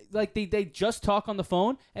 And like they just talk on the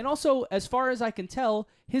phone, and also as far as I can tell,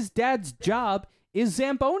 his dad's job is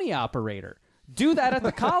Zamboni operator. Do that at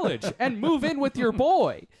the college and move in with your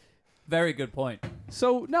boy. Very good point.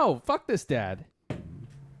 So no, fuck this dad.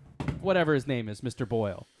 Whatever his name is, Mr.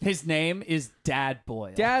 Boyle. His name is Dad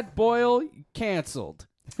Boyle. Dad Boyle canceled.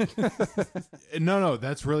 No,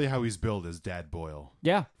 that's really how he's billed as Dad Boyle.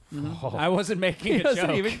 Yeah. I wasn't making He a doesn't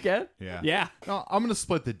joke. even get. Yeah. Yeah. No, I'm going to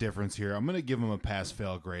split the difference here. I'm going to give him a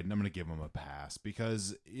pass-fail grade, and I'm going to give him a pass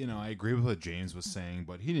because, I agree with what James was saying,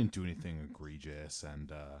 but he didn't do anything egregious,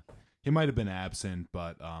 and he might have been absent,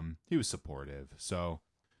 but he was supportive. So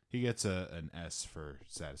he gets an S for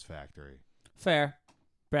satisfactory. Fair.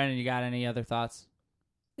 Brandon, you got any other thoughts?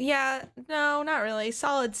 Yeah, no, not really.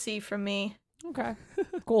 Solid C from me. Okay.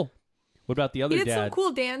 Cool. What about the other He did some dad?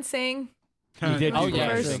 cool dancing. He did. Oh, do The yeah.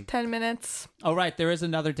 dancing. first 10 minutes. Oh, right. There is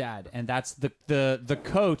another dad, and that's the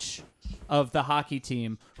coach of the hockey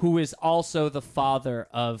team, who is also the father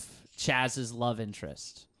of Chaz's love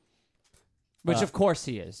interest. Which, of course,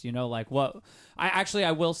 he is.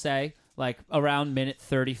 I will say, like, around minute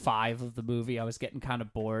 35 of the movie, I was getting kind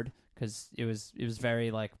of bored because it was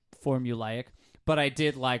very, like, formulaic. But I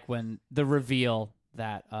did like when the reveal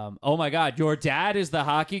that, oh my God, your dad is the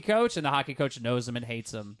hockey coach, and the hockey coach knows him and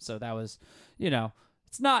hates him. So that was,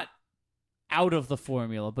 it's not out of the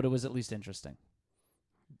formula, but it was at least interesting.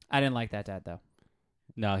 I didn't like that dad, though.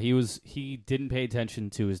 No, he didn't pay attention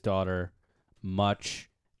to his daughter much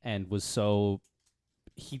and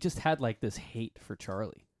he just had like this hate for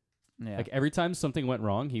Charlie. Yeah. Like every time something went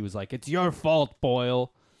wrong, he was like, "It's your fault,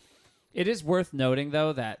 Boyle." It is worth noting,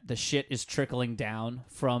 though, that the shit is trickling down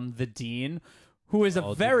from the dean, who is a Oh,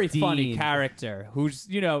 the very funny dean. character, who's,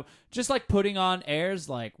 just like putting on airs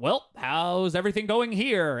like, well, how's everything going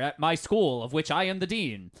here at my school, of which I am the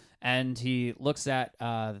dean? And he looks at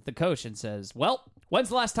the coach and says, well, when's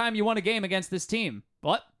the last time you won a game against this team?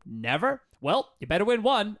 What? Never? Well, you better win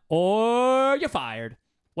one, or you're fired.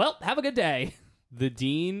 Well, have a good day. The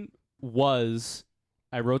dean was,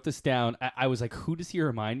 I wrote this down. I was like, who does he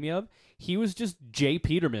remind me of? He was just Jay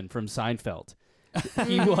Peterman from Seinfeld.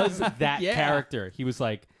 He was that Yeah. character. He was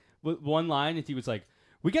like, one line, and he was like,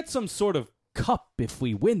 we get some sort of cup if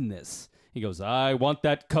we win this. He goes, I want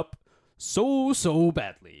that cup so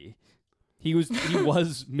badly. He was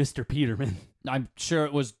Mr. Peterman. I'm sure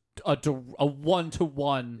it was a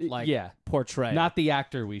one-to-one, like, Yeah. portray. Not the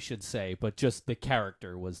actor, we should say, but just the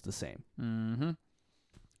character was the same. Mm-hmm.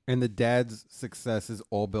 And the dad's success is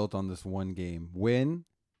all built on this one game. Win,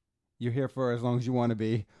 you're here for as long as you want to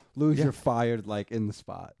be. Lose, you're fired, like, in the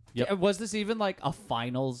spot. Yep. Was this even like a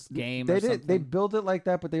finals game? They or did. something? They built it like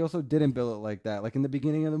that, but they also didn't build it like that. Like in the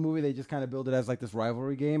beginning of the movie, they just kind of built it as like this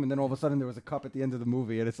rivalry game, and then all of a sudden there was a cup at the end of the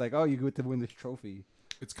movie, and it's like, oh, you get to win this trophy.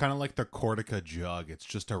 It's kind of like the Cortica Jug. It's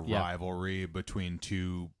just a Yeah. rivalry between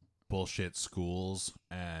two bullshit schools,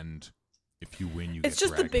 and if you win, you It's get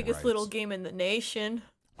just the bragging biggest rights. little game in the nation.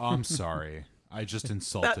 Oh, I'm sorry. I just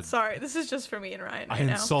insulted. Sorry, this is just for me and Ryan I right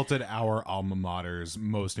now. insulted our alma mater's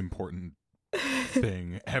most important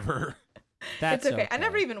thing ever. That's It's okay. I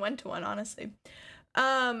never even went to one, honestly.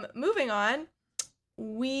 Moving on.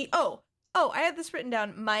 I had this written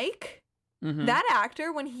down. Mike, Mhm. that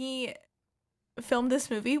actor, when he filmed this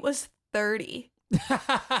movie, was 30.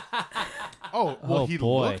 Oh, well, Oh, he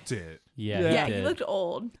boy. looked it. Yeah, Yeah, he he did. looked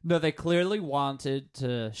old. No, they clearly wanted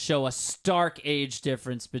to show a stark age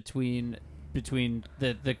difference between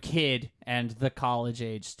the kid and the college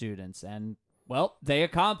age students, and well, they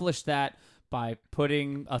accomplished that by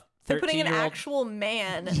putting a They're putting an 13-year-old actual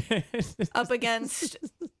man up against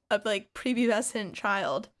a prepubescent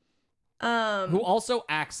child. who also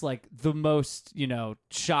acts like the most,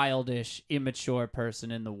 childish, immature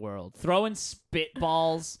person in the world, throwing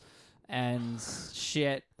spitballs and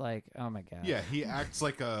shit. Like, oh my god. Yeah, he acts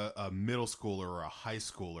like a middle schooler or a high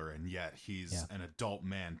schooler, and yet he's an adult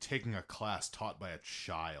man taking a class taught by a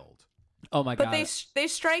child. Oh my But god. they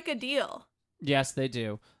strike a deal. Yes, they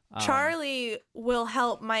do. Charlie will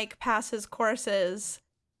help Mike pass his courses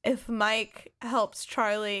if Mike helps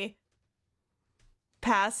Charlie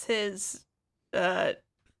pass his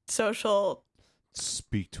social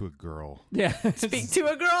Speak to a girl. Yeah. speak to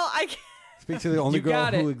a girl. I can't. Speak to the only You girl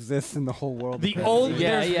got who it. exists in the whole world. The apparently. only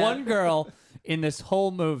Yeah, there's yeah. one girl in this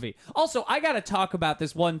whole movie. Also, I got to talk about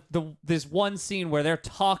this one scene where they're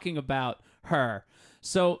talking about her.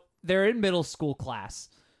 So they're in middle school class.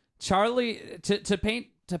 Charlie, to paint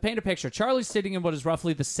a picture, Charlie's sitting in what is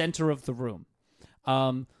roughly the center of the room.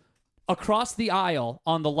 Across the aisle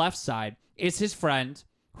on the left side is his friend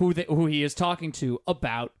who he is talking to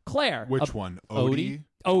about Claire. Which one? Odie?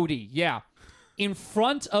 Odie? Odie, yeah. In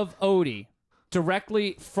front of Odie,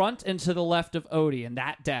 directly front and to the left of Odie in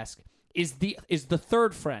that desk is the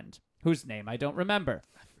third friend, whose name I don't remember.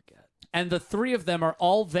 I forget. And the three of them are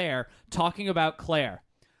all there talking about Claire.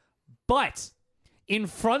 But in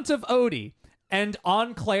front of Odie and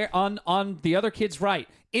on Claire on the other kid's right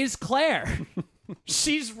is Claire.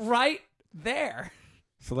 She's right there.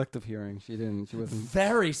 Selective hearing. She wasn't.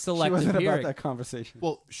 Very She selective wasn't hearing. about that conversation.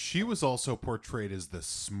 Well, she was also portrayed as the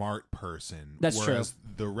smart person. That's true. whereas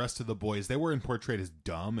the rest of the boys, they weren't portrayed as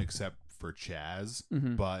dumb except for Chaz.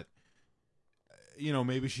 Mm-hmm. But,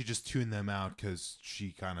 maybe she just tuned them out because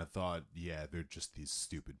she kind of thought, yeah, they're just these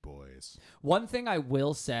stupid boys. One thing I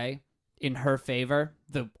will say in her favor,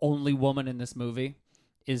 the only woman in this movie,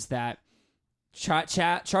 is that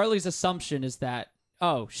Charlie's assumption is that,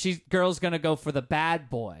 girl's gonna go for the bad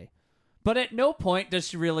boy. But at no point does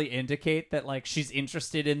she really indicate that, like, she's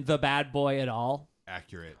interested in the bad boy at all.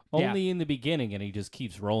 Accurate. Only in the beginning, and he just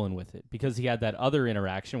keeps rolling with it because he had that other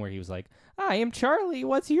interaction where he was like, "I am Charlie.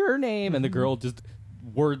 What's your name?" And the girl just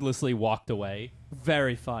wordlessly walked away.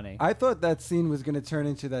 Very funny. I thought that scene was going to turn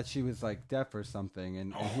into that she was like deaf or something,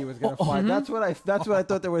 and he was going to find. That's what I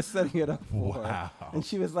thought they were setting it up for. Wow. And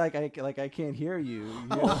she was like, I can't hear you. you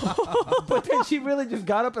know? But then she really just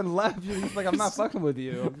got up and left. She was like, I'm not fucking with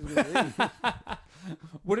you. I'm just gonna leave.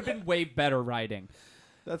 Would have been way better writing.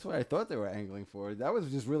 That's what I thought they were angling for. That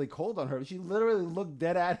was just really cold on her. She literally looked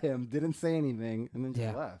dead at him, didn't say anything, and then Yeah.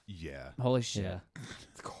 just left. Yeah, Holy shit. Yeah.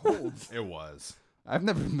 It's cold. it was. I've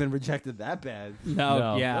never been rejected that bad. No,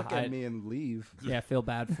 No. yeah. Look at me and leave. Yeah, I feel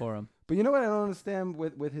bad for him. But you know what I don't understand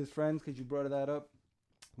with his friends, because you brought that up?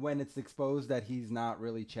 When it's exposed that he's not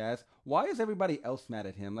really Chaz, why is everybody else mad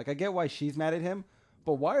at him? Like, I get why she's mad at him,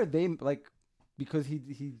 but why are they, like, because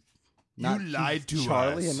he's not lied he's to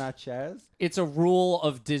Charlie us. and not Chaz? It's a rule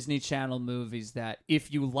of Disney Channel movies that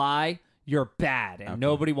if you lie, you're bad, and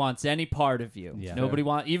nobody wants any part of you. Yeah. Nobody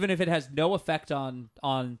even if it has no effect on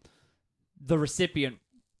the recipient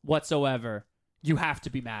whatsoever, you have to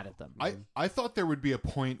be mad at them. I thought there would be a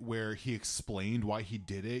point where he explained why he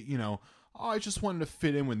did it. I just wanted to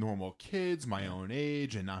fit in with normal kids my own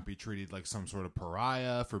age and not be treated like some sort of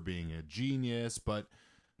pariah for being a genius. But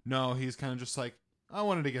no, he's kind of just like, I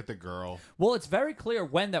wanted to get the girl. Well, it's very clear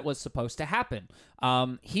when that was supposed to happen.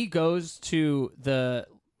 He goes to the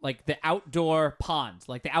outdoor pond,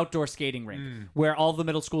 like the outdoor skating rink, where all the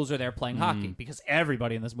middle schools are there playing hockey, because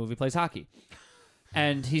everybody in this movie plays hockey.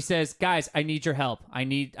 And he says, "Guys, I need your help. I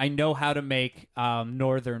know how to make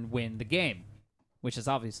Northern win the game," which is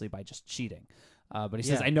obviously by just cheating. But he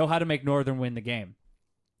says, Yeah. "I know how to make Northern win the game."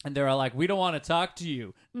 And they're all like, "We don't want to talk to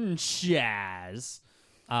you, Chaz."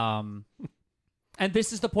 And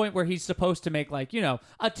this is the point where he's supposed to make, like,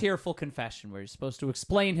 a tearful confession, where he's supposed to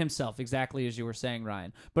explain himself exactly as you were saying,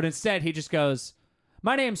 Ryan. But instead, he just goes,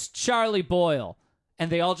 my name's Charlie Boyle. And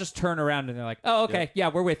they all just turn around and they're like, oh, okay, yeah,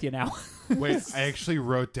 we're with you now. Wait, I actually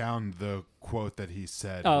wrote down the quote that he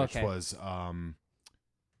said, which was,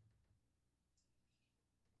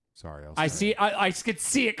 sorry, I could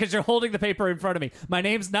see it because you're holding the paper in front of me. My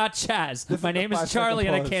name's not Chaz. My name is Charlie,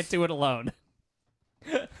 and I can't do it alone.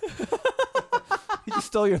 He just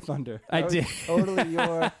stole your thunder. I did. Totally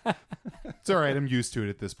your. It's all right. I'm used to it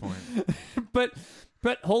at this point. but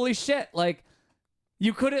holy shit, like,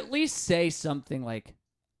 you could at least say something like,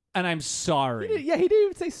 and I'm sorry. He didn't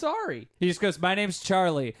even say sorry. He just goes, my name's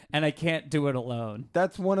Charlie, and I can't do it alone.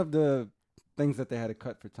 That's one of the things that they had to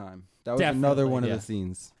cut for time. That was Definitely, another one yeah. of the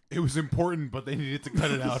scenes. It was important, but they needed to cut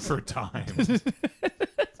it out for time.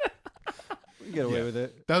 We can get away with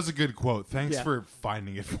it. That was a good quote. Thanks Yeah. for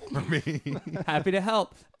finding it for me. Happy to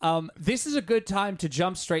help. This is a good time to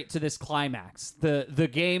jump straight to this climax. The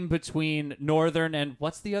game between Northern and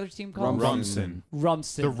what's the other team called? Rumson.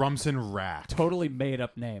 Rumson. The Rumson Rat. Totally made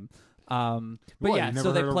up name. But What, yeah, you never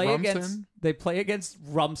so they heard of play Rumson? against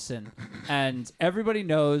Rumson, and everybody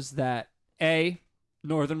knows that A,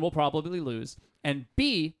 Northern will probably lose, and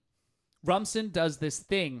B, Rumson does this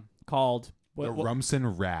thing called The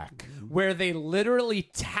Rumson Rack. where they literally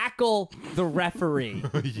tackle the referee.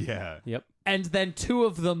 Yeah. Yep. And then two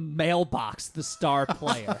of them mailbox the star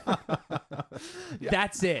player.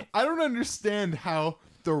 That's it. I don't understand how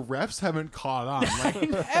the refs haven't caught on. Like,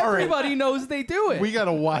 all right, Everybody knows they do it. we got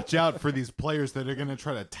to watch out for these players that are going to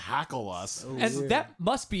try to tackle us. And that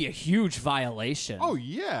must be a huge violation. Oh,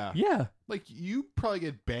 yeah. yeah. Like, you probably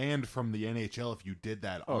get banned from the NHL if you did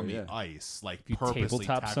that on yeah. the ice. Like, you purposely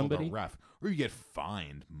tabletop tackled somebody? a ref. Or you get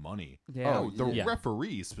fined money. Yeah. Oh, the yeah.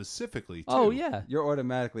 referee specifically, too. Oh, yeah. You're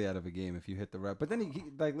automatically out of a game if you hit the ref. But then he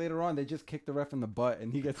like later on, they just kick the ref in the butt,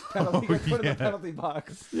 and he gets penalty. He gets put in the penalty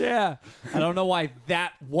box. Yeah. I don't know why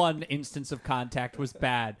that one instance of contact was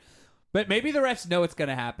bad. But maybe the refs know it's going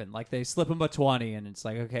to happen. Like, they slip him a 20, and it's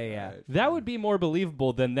like, okay, yeah. Right. That would be more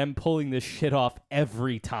believable than them pulling this shit off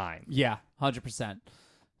every time. Yeah, 100%.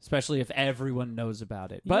 Especially if everyone knows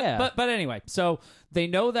about it. But Yeah. but anyway, so they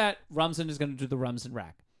know that Rumson is going to do the Rumson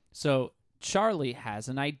rack. So Charlie has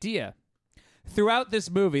an idea. Throughout this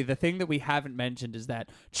movie, the thing that we haven't mentioned is that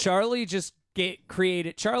Charlie and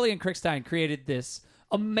Crickstein created this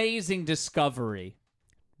amazing discovery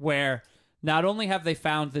where not only have they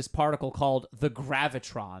found this particle called the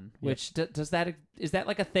gravitron, which is that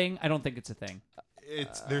like a thing? I don't think it's a thing.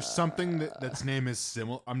 There's something that's name is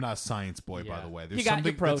similar. I'm not a science boy, by the way. There's You got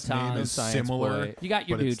your something that's name protons, is science similar. boy. You got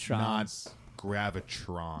your but neutrons. It's not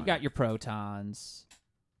gravitron. You got your protons.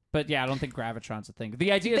 But yeah, I don't think gravitron's a thing.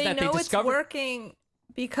 The idea is They that know they it's discovered. working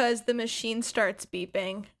because the machine starts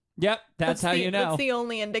beeping. Yep, that's how you know. That's the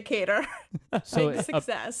only indicator. So Like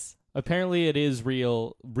success. apparently it is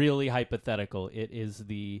really hypothetical. It is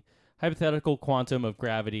the hypothetical quantum of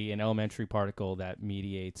gravity, an elementary particle that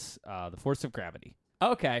mediates the force of gravity,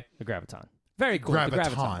 Okay, the graviton. very cool. The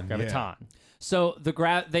Graviton. Yeah. Graviton. So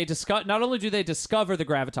they discover. Not only do they discover the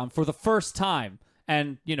graviton for the first time,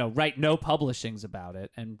 and write no publishings about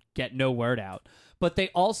it and get no word out, but they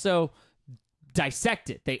also dissect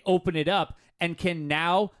it. They open it up and can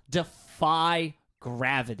now defy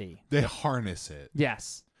gravity. They harness it.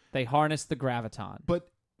 Yes, they harness the graviton. But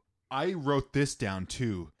I wrote this down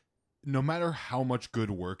too. No matter how much good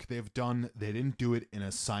work they've done, they didn't do it in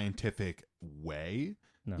a scientific way.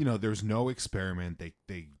 No. There's no experiment.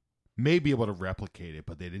 They may be able to replicate it,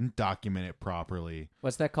 but they didn't document it properly.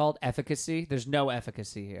 What's that called? Efficacy? There's no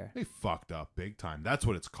efficacy here. They fucked up big time. That's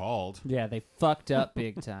what it's called. Yeah, they fucked up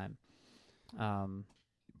big time.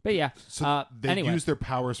 But yeah, So they anyway, use their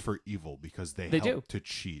powers for evil because they They help do. to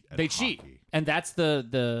cheat. At they cheat, hockey. and that's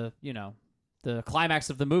the climax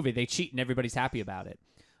of the movie. They cheat, and everybody's happy about it.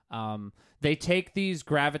 They take these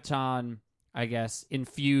graviton, I guess,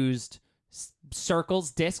 infused circles,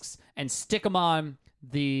 discs, and stick them on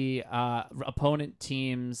the opponent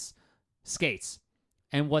team's skates.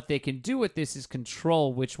 And what they can do with this is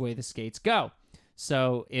control which way the skates go.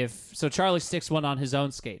 So Charlie sticks one on his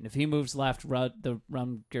own skate, and if he moves left, what is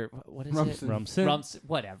Rumson. it? Rumson.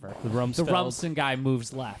 Whatever. The The Rumsfeld. Rumson guy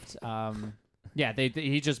moves left.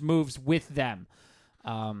 He just moves with them.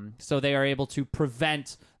 So they are able to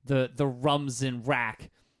prevent the Rumson rack.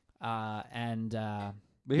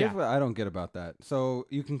 But here's what I don't get about that. So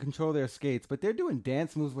you can control their skates, but they're doing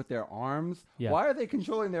dance moves with their arms. Yeah. Why are they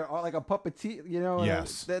controlling their like a puppeteer?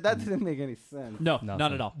 Yes. That didn't make any sense. No, Nothing.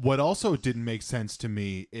 not at all. What also didn't make sense to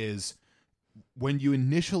me is when you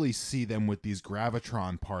initially see them with these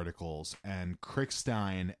gravitron particles and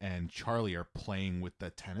Crickstein and Charlie are playing with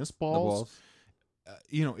the tennis balls,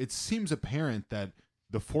 it seems apparent that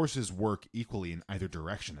the forces work equally in either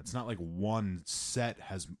direction. It's not like one set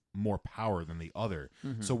has more power than the other.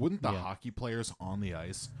 So wouldn't the hockey players on the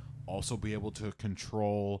ice also be able to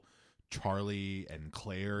control Charlie and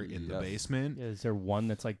Claire in the basement? Yeah, is there one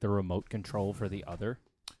that's like the remote control for the other?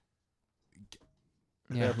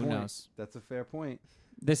 Yeah, Fair who point. knows? That's a fair point.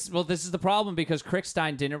 This is the problem because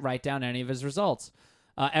Krickstein didn't write down any of his results.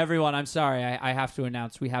 Everyone, I'm sorry, I have to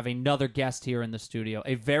announce we have another guest here in the studio.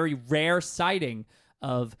 A very rare sighting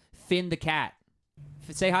of Finn the cat.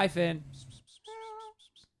 Say hi, Finn.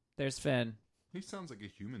 There's Finn. He sounds like a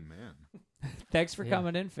human man. Thanks for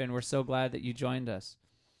coming in, Finn. We're so glad that you joined us.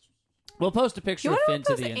 We'll post a picture You of want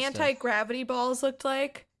to know Finn what to those the Insta. anti-gravity balls looked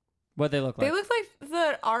like? What they look like? They look like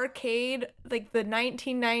the arcade, like the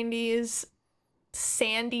 1990s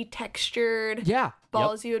sandy textured Yeah.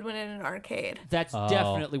 balls you would win in an arcade. That's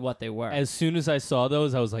definitely what they were. As soon as I saw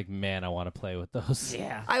those, I was like, man, I want to play with those.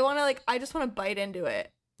 yeah. I just want to bite into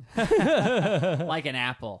it. Like an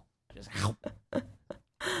apple. Just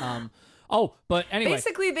but anyway.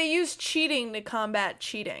 Basically, they use cheating to combat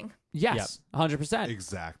cheating. Yes. 100%.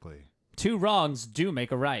 Exactly. Two wrongs do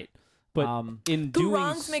make a right. But in Two doing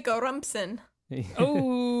wrongs make a rumpsin.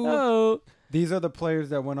 Oh. These are the players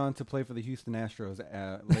that went on to play for the Houston Astros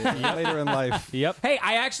later in life. Yep. Hey,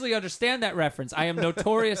 I actually understand that reference. I am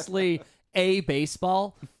notoriously a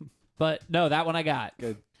baseball, but no, that one I got.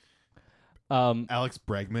 Good. Alex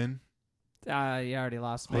Bregman, You already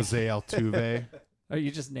lost me. Jose Altuve. Are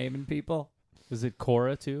you just naming people? Was it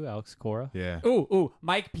Cora too? Alex Cora? Yeah. Ooh,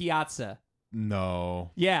 Mike Piazza.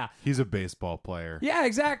 No. Yeah. He's a baseball player. Yeah,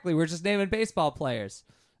 exactly. We're just naming baseball players.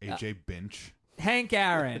 AJ Binch. Hank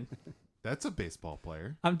Aaron. That's a baseball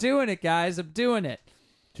player. I'm doing it, guys. I'm doing it.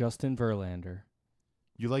 Justin Verlander.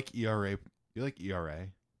 You like ERA? You like ERA?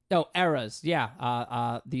 Oh, eras. Yeah.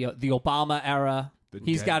 The Obama era. The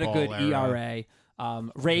He's dead got a ball good era.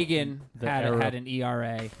 ERA. Reagan The had era. an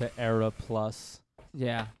ERA. The Era Plus.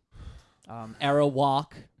 Yeah. Era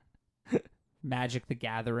Walk. Magic the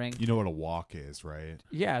Gathering. You know what a walk is, right?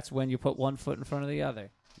 Yeah, it's when you put one foot in front of the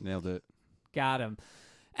other. Nailed it. Got him.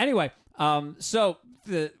 Anyway, so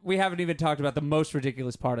we haven't even talked about the most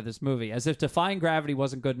ridiculous part of this movie. As if defying gravity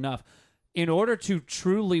wasn't good enough. In order to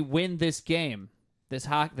truly win this game, this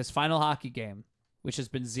final hockey game, which has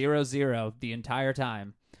been 0-0 the entire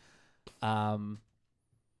time,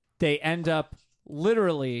 they end up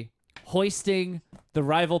literally hoisting the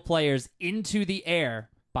rival players into the air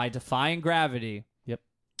by defying gravity. Yep.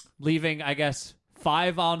 Leaving, I guess,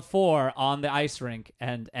 5-on-4 on the ice rink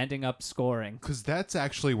and ending up scoring. Because that's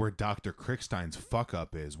actually where Dr. Krickstein's fuck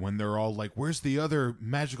up is. When they're all like, where's the other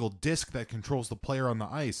magical disc that controls the player on the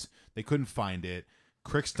ice? They couldn't find it.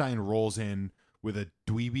 Krickstein rolls in with a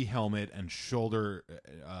dweeby helmet and shoulder,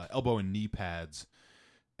 elbow and knee pads.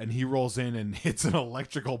 And he rolls in and hits an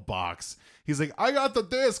electrical box. He's like, I got the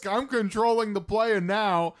disc. I'm controlling the player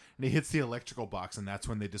now. And he hits the electrical box, and that's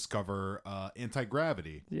when they discover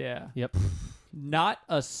anti-gravity. Yeah. Yep. Not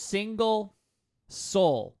a single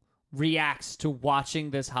soul reacts to watching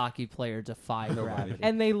this hockey player defy gravity.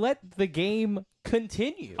 And they let the game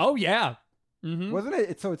continue. Oh, yeah. Mm-hmm. Wasn't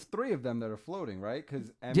it? So it's three of them that are floating, right?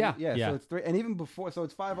 Because Yeah. Yeah. So it's three, and even before, so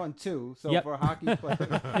it's 5-on-2. So Yep. for a hockey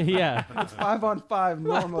player, Yeah. it's 5-on-5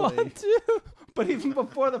 normally. But even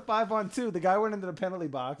before the 5-on-2, the guy went into the penalty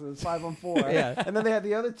box. It was 5-on-4. Yeah. And then they had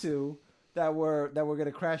the other two that were going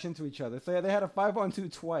to crash into each other. So yeah, they had a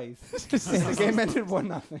 5-on-2 twice. And the game ended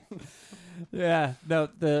 1-0. Yeah. No,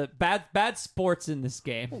 the bad sports in this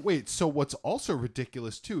game. Wait, so what's also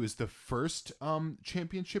ridiculous too is the first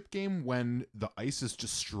championship game when the ice is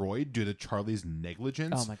destroyed due to Charlie's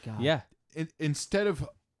negligence. Oh, my God. Yeah. Instead of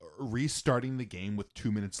restarting the game with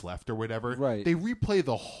 2 minutes left or whatever, Right. they replay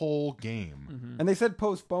the whole game. And they said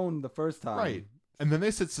postponed the first time. Right. And then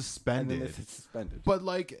they said And suspended. then they said suspended. But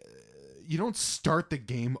like you don't start the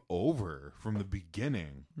game over from the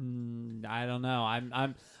beginning. I don't know.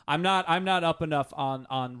 I'm not up enough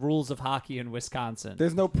on rules of hockey in Wisconsin.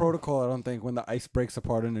 There's no protocol, I don't think, when the ice breaks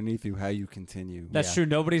apart underneath you, how you continue. That's true.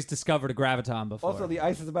 Nobody's discovered a graviton before. Also, the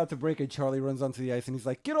ice is about to break, and Charlie runs onto the ice, and he's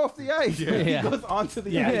like, "Get off the ice!" Yeah. He goes onto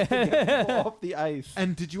the ice to get off the ice.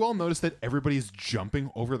 And did you all notice that everybody's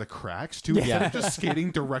jumping over the cracks too? Instead of just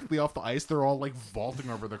skating directly off the ice, they're all like vaulting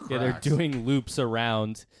over the cracks. Yeah, they're doing loops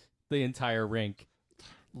around the entire rink.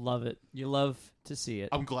 Love it. You love to see it.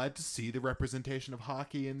 I'm glad to see the representation of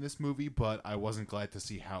hockey in this movie, but I wasn't glad to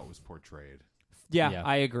see how it was portrayed. Yeah,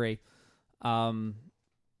 I agree.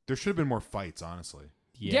 There should have been more fights, honestly.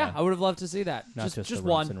 Yeah, I would have loved to see that. Not just the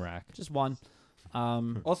one. rinse and rack. Just one.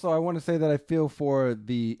 Also, I want to say that I feel for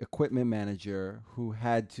the equipment manager who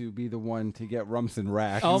had to be the one to get Rumson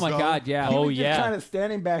racked. Oh my God, yeah. He Oh, was just yeah. kind of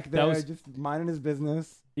standing back there, was- just minding his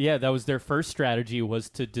business. Yeah, that was their first strategy, was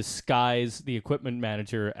to disguise the equipment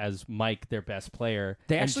manager as Mike, their best player.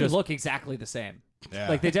 They and actually just- look exactly the same. Yeah.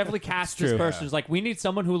 Like they definitely cast this true. person who's like, we need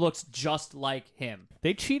someone who looks just like him.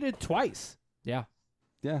 They cheated twice. Yeah.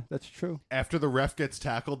 Yeah, that's true. After the ref gets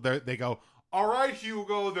tackled, they go, "All right,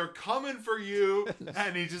 Hugo, they're coming for you,"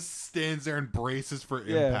 and he just stands there and braces for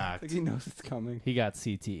Yeah, impact. like he knows it's coming. He got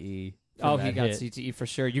CTE. from Oh, that he got hit. CTE for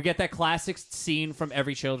sure. You get that classic scene from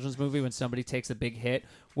every children's movie when somebody takes a big hit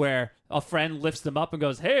where a friend lifts them up and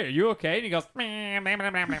goes, "Hey, are you okay?" And he goes, And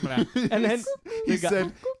then He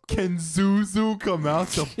said, "Can Zuzu come out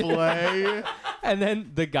to play?" and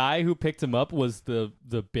then the guy who picked him up was the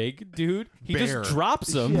big dude. He Bear. just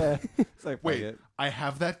drops him. Yeah, it's like fuck Wait, it. I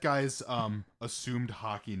have that guy's assumed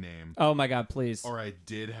hockey name. "Oh my God, please." Or I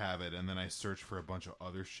did have it, and then I searched for a bunch of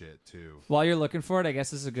other shit too. While you're looking for it, I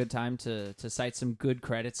guess this is a good time to cite some good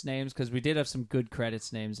credits names because we did have some good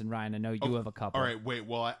credits names. And Ryan, I know you have a couple. All right, wait.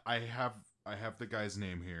 Well, I have the guy's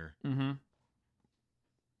name here. Mm-hmm.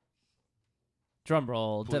 Drum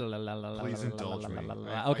roll. Please indulge me.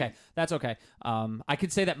 Okay, that's okay. I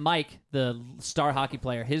could say that Mike, the star hockey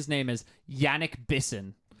player, his name is Yannick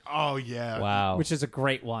Bisson, Oh yeah. Wow. which is a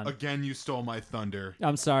great one. Again, you stole my thunder.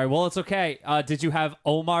 I'm sorry. Well, it's okay. Did you have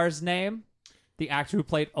Omar's name? The actor who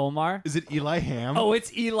played Omar? Is it Eli Ham? Oh,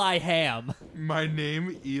 it's Eli Ham. My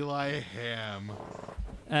name, Eli Ham.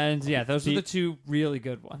 And yeah, those are The- the two really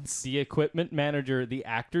good ones. The equipment manager, the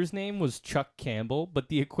actor's name was Chuck Campbell, but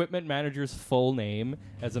the equipment manager's full name,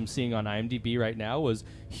 as I'm seeing on IMDb right now, was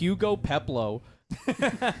Hugo Peplo.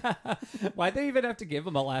 Why'd they even have to give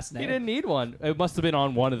him a last name? He didn't need one. It must have been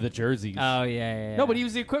on one of the jerseys. Oh, yeah. No, but he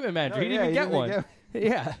was the equipment manager. Oh, he didn't yeah, even he get didn't one.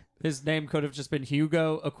 Yeah. His name could have just been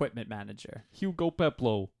Hugo Equipment Manager. Hugo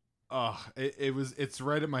Peplo. It's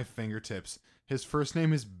right at my fingertips. His first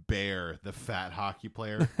name is Bear, the fat hockey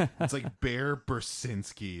player. It's like Bear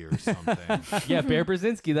Bersinski or something. Yeah, Bear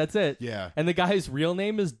Brzezinski, that's it. Yeah. And the guy's real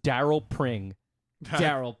name is Daryl Pring.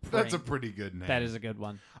 Daryl That's a Pring. pretty good name. That is a good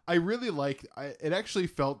one. I really like. It actually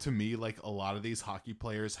felt to me like a lot of these hockey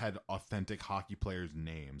players had authentic hockey players'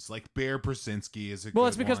 names. Like Bear Brzezinski is a. Well, good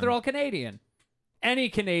it's because one. they're all Canadian. Any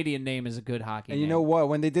Canadian name is a good hockey And name. you know what?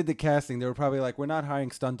 When they did the casting, they were probably like, "We're not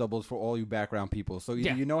hiring stunt doubles for all you background people. So either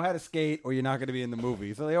Yeah. you know how to skate or you're not going to be in the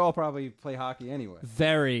movie." So they all probably play hockey anyway.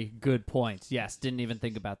 Very good point. Yes, didn't even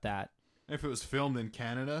think about that. If it was filmed in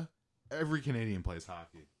Canada, every Canadian plays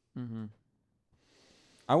hockey. Mm-hmm.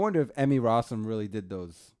 I wonder if Emmy Rossum really did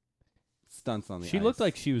those stunts on the She ice. looked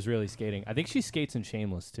like she was really skating. I think she skates in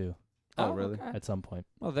Shameless, too, Oh, really? okay. at some point.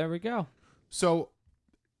 Well, there we go. So,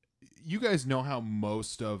 you guys know how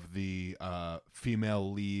most of the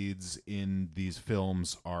female leads in these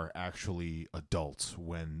films are actually adults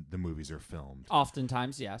when the movies are filmed.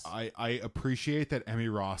 Oftentimes, yes. I appreciate that Emmy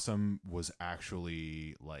Rossum was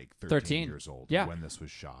actually like 13 13. years old Yeah. when this was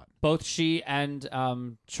shot. Both she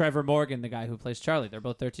and Trevor Morgan, the guy who plays Charlie, they're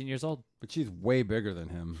both 13 years old. But she's way bigger than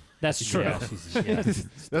him. That's true. Yeah,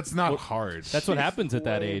 she's- That's not hard. That's what happens at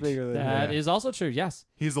that Way age. bigger than That him. is also true, yes.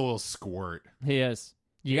 He's a little squirt. He is.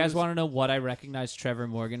 You guys want to know what I recognize Trevor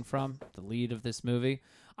Morgan from, the lead of this movie?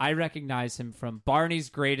 I recognize him from Barney's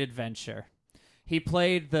Great Adventure. He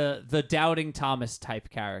played the Doubting Thomas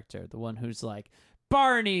type character, the one who's like,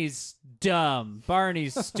 Barney's dumb,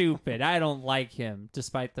 Barney's stupid, I don't like him,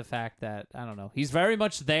 despite the fact that, I don't know, he's very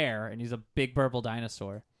much there, and he's a big purple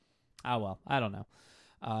dinosaur. Oh, well, I don't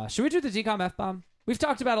know. Should we do the DCOM F-bomb? We've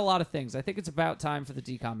talked about a lot of things. I think it's about time for the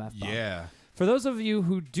DCOM F-bomb. Yeah. For those of you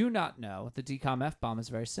who do not know, the DCOM F-bomb is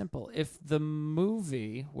very simple. If the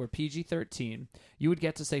movie were PG-13, you would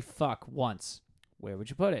get to say fuck once. Where would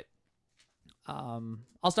you put it?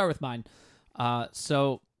 I'll start with mine.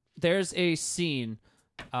 So there's a scene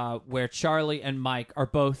where Charlie and Mike are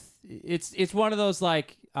both... It's one of those,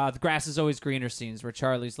 like, the grass is always greener scenes where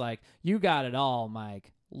Charlie's like, you got it all,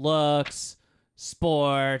 Mike. Looks,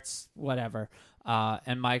 sports, whatever.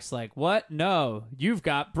 And Mike's like, what? No, you've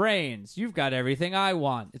got brains. You've got everything I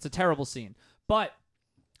want. It's a terrible scene. But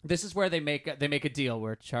this is where they make a deal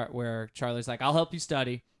where Charlie's like, I'll help you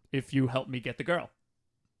study if you help me get the girl.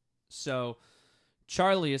 So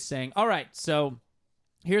Charlie is saying, all right, so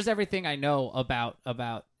here's everything I know about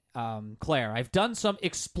Claire. I've done some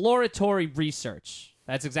exploratory research.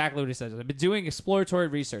 That's exactly what he says. I've been doing exploratory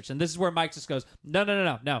research. And this is where Mike just goes, no.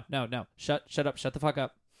 Shut up. Shut the fuck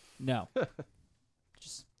up. No.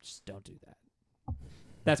 Just don't do that.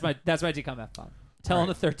 That's my DCOM F-bomb. Telling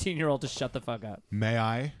a 13-year-old to shut the fuck up. May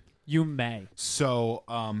I? You may. So,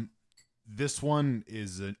 this one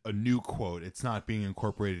is a new quote. It's not being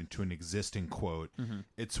incorporated into an existing quote.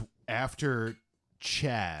 It's after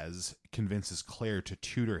Chaz convinces Claire to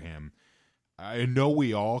tutor him. I know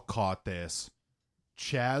we all caught this.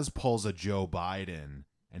 Chaz pulls a Joe Biden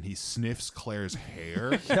and he sniffs Claire's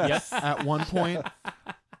hair at one point.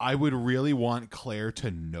 I would really want Claire to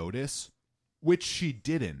notice, which she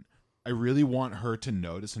didn't. I really want her to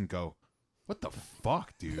notice and go, what the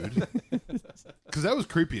fuck, dude? Because that was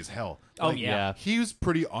creepy as hell. Oh, Like, yeah. He was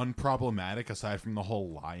pretty unproblematic aside from the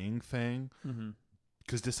whole lying thing.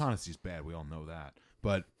 Because dishonesty is bad. We all know that.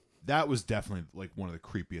 But that was definitely like one of the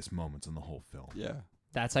creepiest moments in the whole film. Yeah.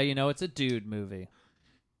 That's how you know it's a dude movie.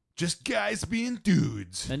 Just guys being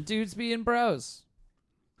dudes. And dudes being bros.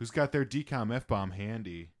 Who's got their decom F-bomb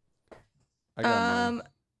handy? I got mine.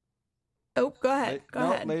 Oh, go ahead. Go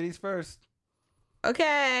no, ahead. ladies first.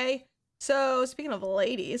 Okay. So speaking of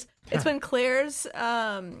ladies, it's when Claire's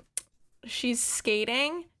she's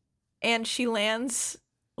skating and she lands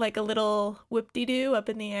like a little whoop-de-doo up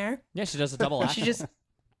in the air. Yeah, she does a double act. She just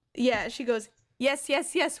she goes, yes,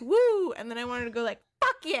 yes, yes, woo, and then I wanted to go like,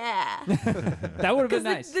 fuck yeah. That would have been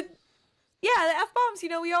nice. The F-bombs,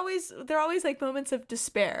 they're always like moments of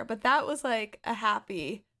despair, but that was like a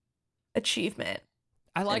happy achievement.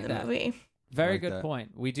 I like in the that. movie. Very like good that.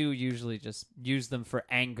 point. We do usually just use them for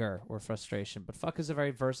anger or frustration, but fuck is a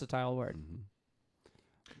very versatile word.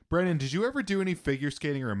 Brennan, did you ever do any figure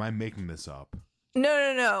skating, or am I making this up?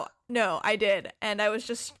 No, I did, and I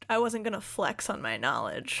wasn't gonna flex on my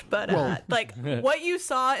knowledge, but like what you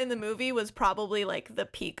saw in the movie was probably like the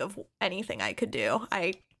peak of anything I could do.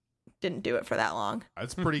 I didn't do it for that long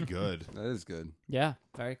That's pretty good. That is good. Yeah,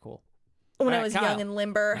 very cool. when All I right, was Kyle. young and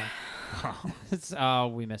limber.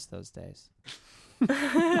 We miss those days.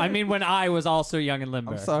 I mean, when I was also young and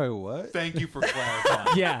limber. I'm sorry, what? Thank you for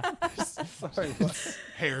clarifying. Yeah. Sorry, what?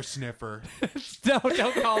 Hair sniffer.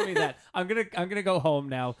 Don't call me that. I'm gonna go home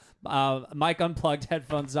now. Mike unplugged,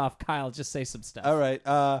 headphones off. Kyle, just say some stuff. All right.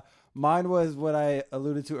 Mine was what I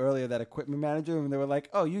alluded to earlier, that equipment manager, and they were like,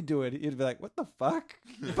 "Oh, you do it." You'd be like, "What the fuck?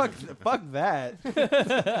 fuck that."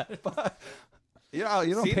 Fuck. You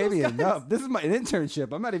don't See pay those me guys? enough. This is my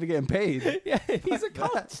internship. I'm not even getting paid. Yeah, he's a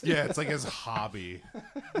coach. Yeah, it's like his hobby.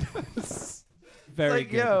 Very Like,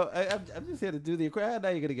 good. yo, I'm just here to do the equipment. Now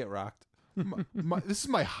you're gonna get rocked. This is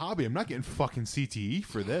my hobby. I'm not getting fucking CTE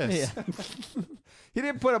for this. He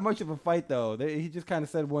didn't put up much of a fight though. He just kind of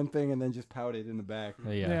said one thing and then just pouted in the back.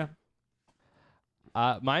 Yeah.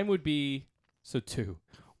 Mine would be two,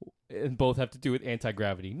 and both have to do with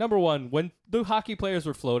anti-gravity. Number one, when the hockey players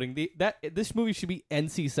were floating, this movie should be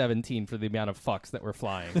NC-17 for the amount of fucks that were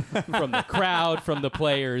flying from the crowd, from the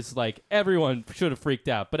players. Like, everyone should have freaked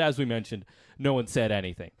out. But as we mentioned, no one said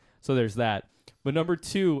anything. So there's that. But number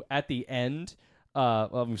two, at the end,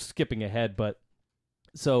 I'm skipping ahead, but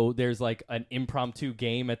so there's like an impromptu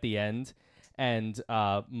game at the end, and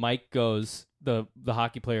Mike goes, the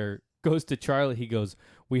hockey player goes to Charlie. He goes,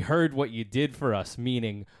 "We heard what you did for us,"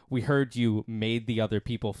 meaning we heard you made the other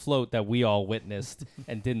people float that we all witnessed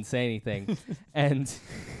and didn't say anything. and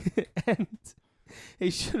he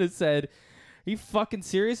should have said, "Are you fucking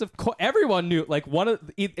serious?" Of course, everyone knew. Like,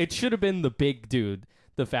 it should have been the big dude,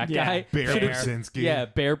 the fat guy. Bear Should've- Brzezinski. Yeah,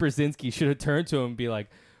 Bear Brzezinski should have turned to him and be like,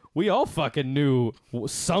 "We all fucking knew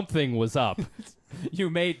something was up." You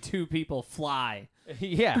made two people fly.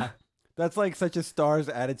 Yeah. That's like such a Stars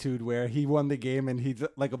attitude where he won the game and he's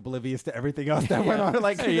like oblivious to everything else that went on.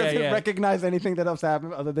 Like he doesn't recognize anything that else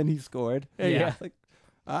happened other than he scored. Yeah. Like,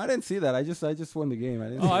 I didn't see that. I just won the game. I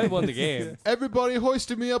didn't. Oh, I won the game. Everybody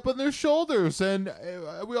hoisted me up on their shoulders, and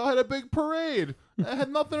we all had a big parade. It had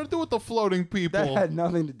nothing to do with the floating people. That had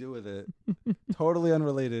nothing to do with it. Totally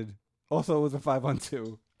unrelated. Also, it was a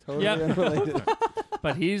 5-on-2. Totally Yep. unrelated.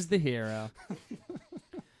 But he's the hero.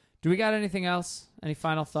 Do we got anything else? Any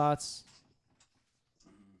final thoughts?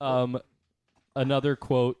 Another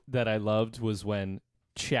quote that I loved was when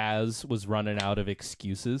Chaz was running out of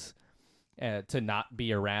excuses to not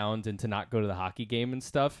be around and to not go to the hockey game and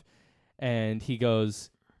stuff. And he was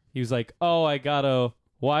like, "Oh, I gotta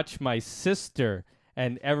watch my sister."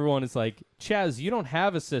 And everyone is like, "Chaz, you don't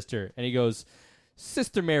have a sister." And he goes,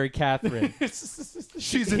 "Sister Mary Catherine."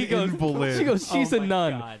 She's an invalid. She goes, "She's Oh a my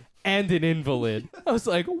nun God. and an invalid." I was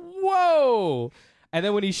like, whoa. And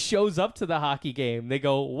then when he shows up to the hockey game, they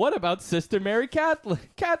go, "What about Sister Mary Catherine?"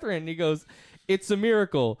 And he goes, "It's a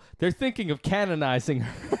miracle. They're thinking of canonizing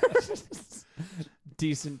her."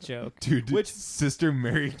 Decent joke. Dude, Sister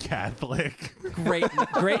Mary Catholic.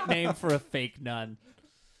 Great name for a fake nun.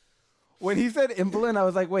 When he said invalid, I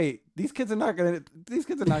was like, wait, these kids are not gonna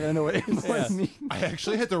know what invalid means. I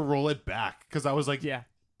actually had to roll it back because I was like, Yeah.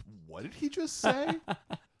 what did he just say?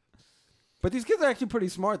 But these kids are actually pretty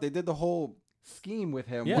smart. They did the whole scheme with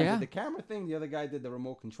him. Yeah. One Yeah. did the camera thing. The other guy did the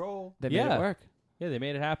remote control. They made Yeah. it work. Yeah, they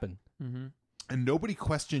made it happen. And nobody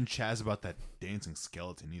questioned Chaz about that dancing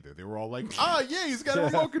skeleton either. They were all like, yeah, he's got a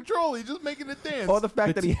remote control. He's just making it dance. Or the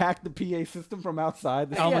fact that he hacked the PA system from outside.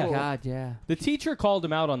 The Oh my school. God, yeah. The teacher called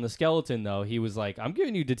him out on the skeleton, though. He was like, I'm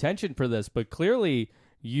giving you detention for this, but clearly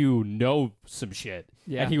you know some shit.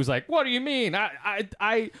 Yeah. And he was like, what do you mean?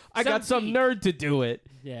 I got some geek. nerd to do it.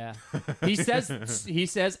 Yeah. He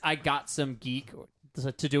says I got some geek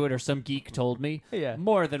to do it, or some geek told me. Yeah.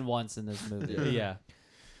 More than once in this movie. Yeah.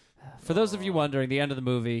 For those of you wondering, the end of the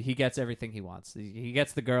movie, he gets everything he wants. He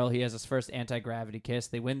gets the girl. He has his first anti-gravity kiss.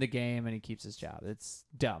 They win the game, and he keeps his job. It's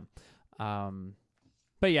dumb.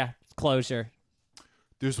 But yeah, closure.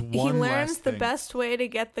 There's He one learns last the thing. best way to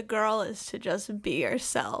get the girl is to just be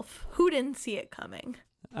yourself. Who didn't see it coming?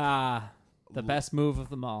 The best move of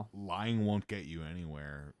them all. Lying won't get you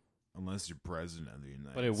anywhere unless you're president of the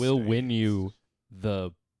United States. But it will win you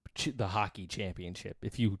the hockey championship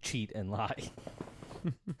if you cheat and lie.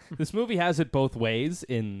 This movie has it both ways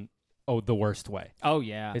in the worst way. Oh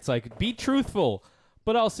yeah. It's like, be truthful,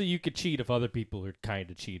 but also you could cheat if other people are kind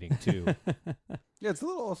of cheating too. Yeah, it's a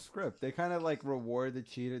little off script. They kind of like reward the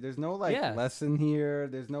cheater. There's no Yeah. lesson here.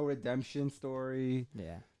 There's no redemption story.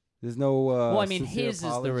 Yeah. There's no. Well, I mean, sincere his is the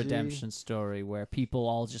apology. redemption story where people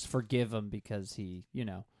all just forgive him because he,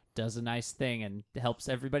 does a nice thing and helps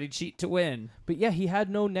everybody cheat to win. But yeah, he had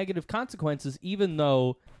no negative consequences, even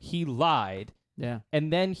though he lied, Yeah.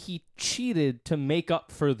 and then he cheated to make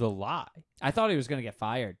up for the lie. I thought he was going to get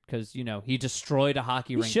fired because, he destroyed a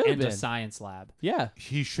hockey rink should have and a been. science lab. Yeah.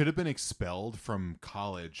 He should have been expelled from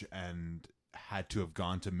college and had to have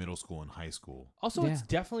gone to middle school and high school. Also, it's Yeah.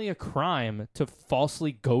 definitely a crime to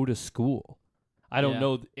falsely go to school. I don't Yeah.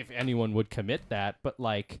 know if anyone would commit that, but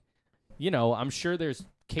I'm sure there's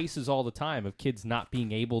cases all the time of kids not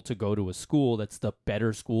being able to go to a school that's the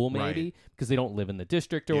better school maybe Right. because they don't live in the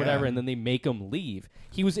district or Yeah. whatever, and then they make them leave.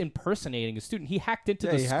 He was impersonating a student. He hacked into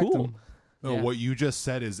Yeah, the he hacked school. him. No, Yeah. what you just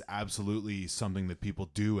said is absolutely something that people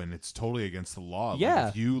do, and it's totally against the law. Yeah. Like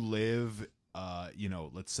if you live,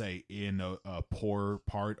 let's say in a poor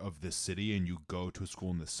part of the city and you go to a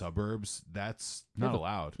school in the suburbs, that's not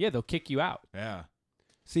allowed. Yeah, they'll kick you out. Yeah.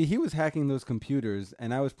 See, he was hacking those computers,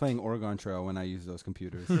 and I was playing Oregon Trail when I used those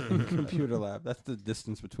computers in computer lab. That's the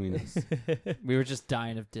distance between us, We were just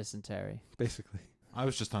dying of dysentery. basically. I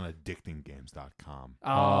was just on addictinggames.com. Oh,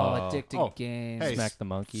 addicting Oh, games. hey, Smack the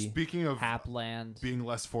monkey. Speaking of Hapland. being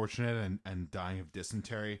less fortunate and dying of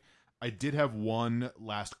dysentery, I did have one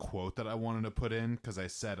last quote that I wanted to put in because I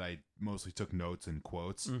said I mostly took notes and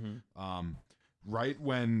quotes. Right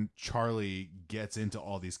when Charlie gets into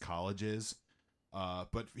all these colleges,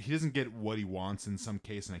 but he doesn't get what he wants in some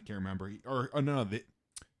case, and I can't remember.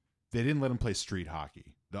 They didn't let him play street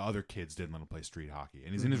hockey. The other kids didn't let him play street hockey.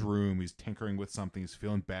 And he's in his room. He's tinkering with something. He's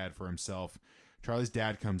feeling bad for himself. Charlie's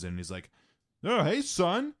dad comes in and he's like, "Oh, hey,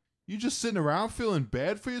 son. You just sitting around feeling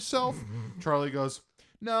bad for yourself?" Charlie goes,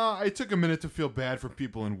 "No, I took a minute to feel bad for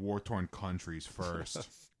people in war-torn countries first."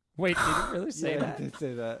 Wait, did he really say Yeah, that? he did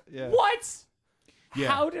say that. Yeah. What? Yeah.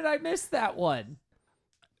 How did I miss that one?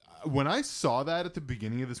 When I saw that at the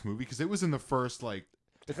beginning of this movie, because it was in the first, It's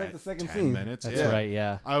like the second 10 scene. minutes. That's yeah. right,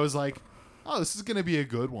 yeah. I was like, oh, this is going to be a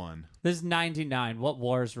good one. This is 99. What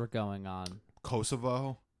wars were going on?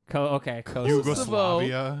 Kosovo, Okay, Kosovo.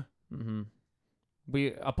 Yugoslavia. Mm-hmm.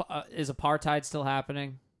 Is apartheid still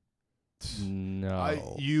happening?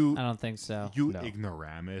 No. You I don't think so. You No.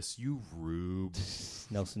 ignoramus, you rube.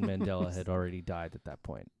 Nelson Mandela had already died at that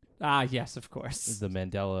point. Ah, yes, of course. The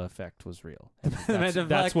Mandela effect was real. Mandela That's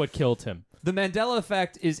effect- what killed him. The Mandela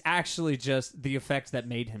effect is actually just the effect that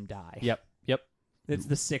made him die. Yep. It's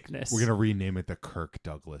the sickness. We're going to rename it the Kirk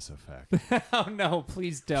Douglas effect. Oh, no,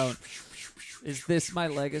 please don't. Is this my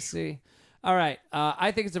legacy? All right.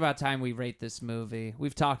 I think it's about time we rate this movie.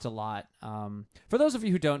 We've talked a lot. For those of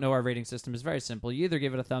you who don't know, our rating system is very simple. You either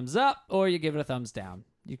give it a thumbs up or you give it a thumbs down.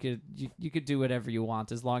 You could do whatever you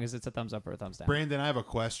want as long as it's a thumbs up or a thumbs down. Brandon, I have a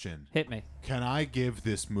question. Hit me. Can I give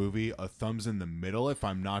this movie a thumbs in the middle if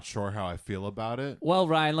I'm not sure how I feel about it? Well,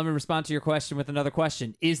 Ryan, let me respond to your question with another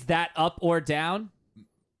question. Is that up or down?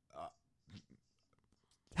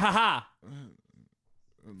 Haha.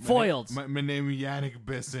 Foiled. My name is Yannick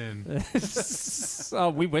Bisson. Oh,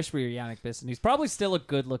 we wish we were Yannick Bisson. He's probably still a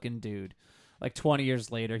good-looking dude. Like 20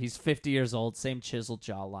 years later, he's 50 years old, same chiseled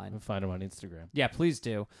jawline. Find him on Instagram. Yeah, please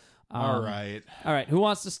do. All right. All right. Who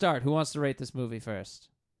wants to start? Who wants to rate this movie first?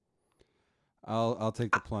 I'll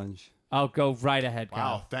take the plunge. I'll go right ahead, Wow.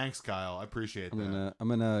 Kyle. Thanks, Kyle. I appreciate that. I'm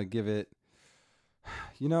gonna give it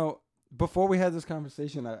You know, before we had this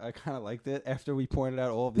conversation, I kind of liked it. After we pointed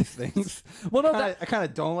out all of these things, Well, no, I kind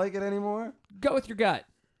of don't like it anymore. go with your gut.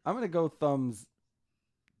 I'm gonna go thumbs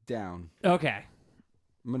down. Okay.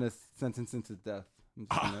 I'm gonna sentence him to death. I'm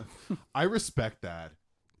just gonna- I respect that.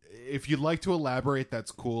 If you'd like to elaborate,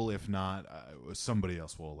 that's cool. If not, somebody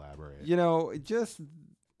else will elaborate. You know, it just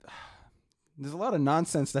there's a lot of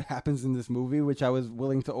nonsense that happens in this movie, which I was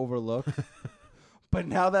willing to overlook. But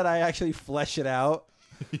now that I actually flesh it out,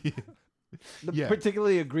 the Yeah.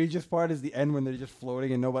 particularly egregious part is the end when they're just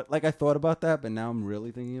floating and nobody. Like I thought about that, but now I'm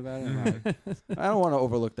really thinking about it. And I'm like, I don't want to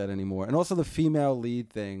overlook that anymore. And also the female lead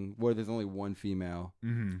thing, where there's only one female.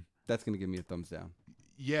 Mm-hmm. That's gonna give me a thumbs down.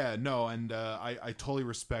 Yeah, no, and I totally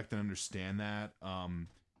respect and understand that.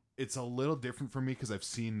 It's a little different for me because I've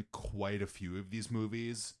seen quite a few of these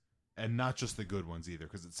movies, and not just the good ones either,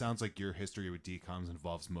 because it sounds like your history with DComs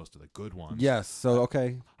involves most of the good ones. Yes. So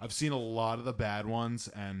okay. I've seen a lot of the bad ones,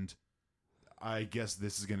 and I guess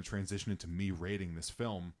this is going to transition into me rating this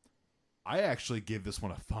film. I actually give this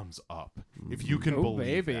one a thumbs up, if you can Oh,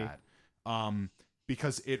 believe baby. that.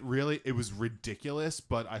 Because it was ridiculous,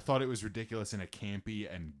 but I thought it was ridiculous in a campy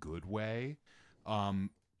and good way.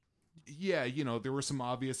 Yeah, you know, there were some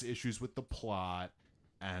obvious issues with the plot,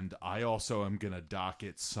 and I also am going to dock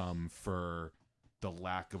it some for the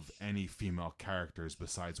lack of any female characters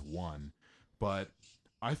besides one. But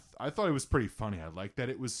I thought it was pretty funny. I liked that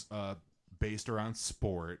it was based around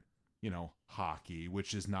sport, you know, hockey,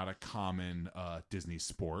 which is not a common Disney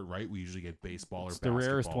sport, right? We usually get baseball It's or the basketball.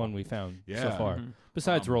 rarest one we found so Yeah. far.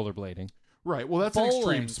 Besides rollerblading. Right. Well, that's an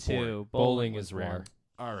Bowling extreme sport. too. Bowling was is rare. one.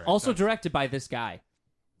 All right. Also that's- directed by this guy.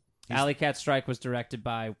 Alley Cat Strike was directed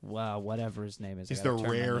by whatever his name is. I he's gotta the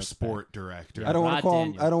turn my rare notes back. sport director. I don't want Rod to call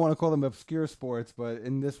them. Daniel. I don't want to call them obscure sports, but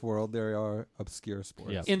in this world, there are obscure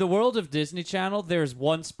sports. Yeah. In the world of Disney Channel, there's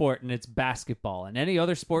one sport, and it's basketball. And any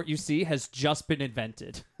other sport you see has just been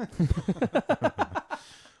invented.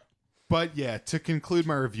 But yeah, to conclude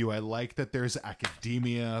my review, I like that there's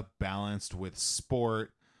academia balanced with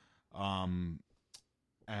sport. And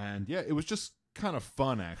yeah, it was just kind of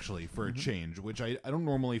fun actually for a change, which I don't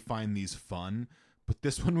normally find these fun, but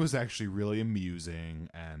this one was actually really amusing,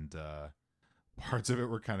 and parts of it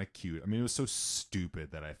were kind of cute. I mean, it was so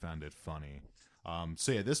stupid that I found it funny.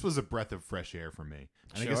 So yeah, this was a breath of fresh air for me.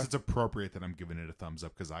 And I guess it's appropriate that I'm giving it a thumbs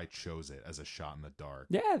up because I chose it as a shot in the dark.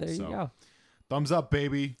 Yeah, there So, you go. Thumbs up,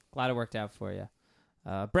 baby. Glad it worked out for you.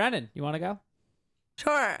 Brandon, you want to go?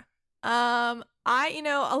 Sure. A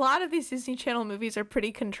lot of these Disney Channel movies are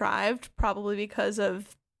pretty contrived, probably because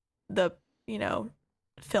of the,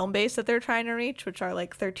 film base that they're trying to reach, which are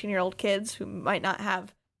like 13-year-old kids who might not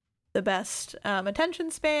have the best attention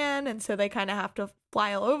span, and so they kind of have to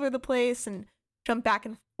fly all over the place and jump back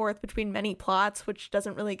and forth between many plots, which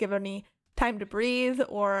doesn't really give any time to breathe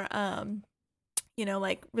or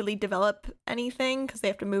really develop anything because they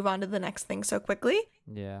have to move on to the next thing so quickly.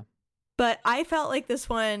 Yeah. But I felt like this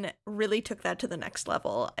one really took that to the next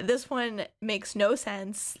level. This one makes no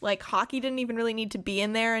sense. Like, hockey didn't even really need to be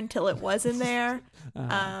in there until it was in there.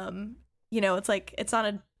 It's like it's not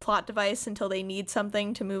a plot device until they need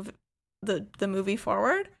something to move the movie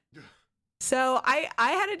forward. So I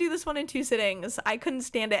had to do this one in 2 sittings. I couldn't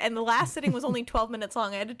stand it. And the last sitting was only 12 minutes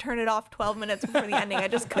long. I had to turn it off 12 minutes before the ending. I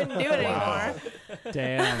just couldn't do it anymore.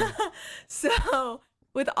 Damn. So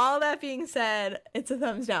with all that being said, it's a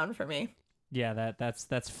thumbs down for me. Yeah,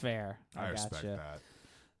 that's fair. I respect gotcha.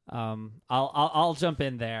 that. I'll jump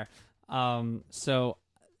in there. So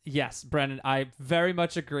yes, Brennan, I very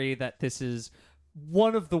much agree that this is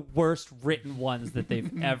one of the worst written ones that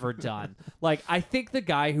they've ever done. Like, I think the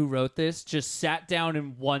guy who wrote this just sat down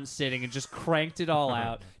in one sitting and just cranked it all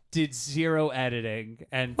out, did zero editing,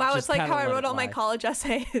 and Wow, just it's like kinda how I let wrote it all my fly. college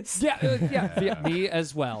essays. Yeah, me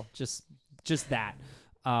as well. Just that.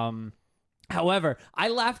 However, I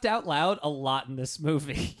laughed out loud a lot in this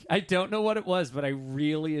movie. I don't know what it was, but I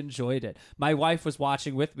really enjoyed it. My wife was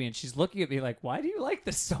watching with me, and she's looking at me like, "Why do you like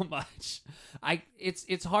this so much?"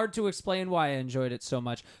 It's hard to explain why I enjoyed it so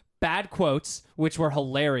much. Bad quotes, which were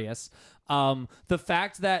hilarious. The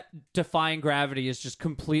fact that Defying Gravity is just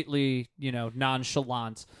completely,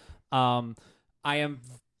 nonchalant. I am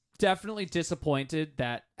definitely disappointed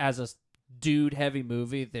that as a dude-heavy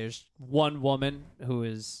movie, there's one woman who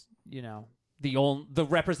is, the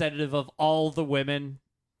representative of all the women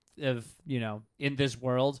of, in this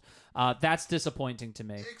world. That's disappointing to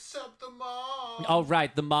me. Except the mom. Oh,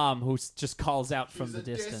 right, the mom who just calls out from She's the a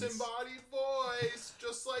distance. disembodied voice,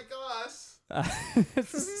 just like us.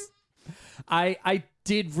 I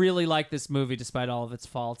did really like this movie despite all of its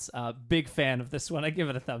faults. Big fan of this one. I give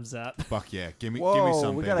it a thumbs up. Fuck yeah. Give me Whoa,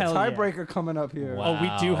 something. we got a Hell yeah. tiebreaker coming up here. Wow. Oh,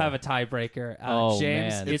 we do have a tiebreaker. Oh,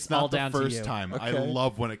 James, man. it's It's not all the down to first you. time. I Okay.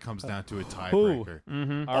 love when it comes down to a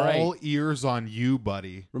tiebreaker. All right. All ears on you,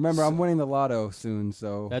 buddy. Remember, I'm winning the lotto soon,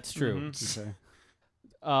 so That's true. okay.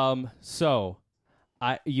 So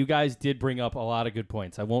you guys did bring up a lot of good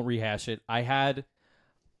points. I won't rehash it. I had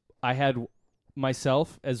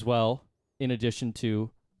myself as well,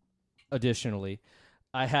 additionally,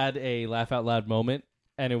 I had a laugh out loud moment,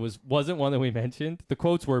 and it wasn't one that we mentioned. The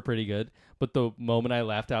quotes were pretty good, but the moment I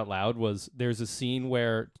laughed out loud was there's a scene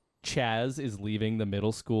where Chaz is leaving the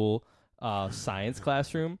middle school science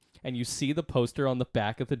classroom, and you see the poster on the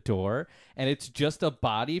back of the door, and it's just a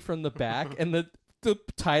body from the back, and the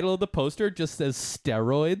title of the poster just says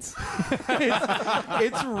steroids.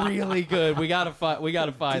 it's really good. We gotta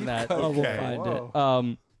find that. Oh, we'll Okay. find it.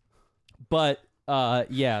 Whoa. But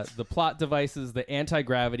yeah, the plot devices, the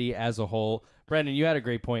anti-gravity as a whole. Brendan, you had a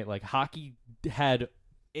great point. Like, hockey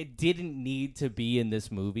it didn't need to be in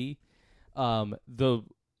this movie. The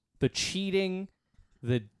cheating,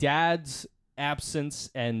 the dad's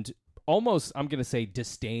absence, and almost, I'm gonna say,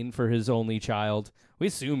 disdain for his only child. We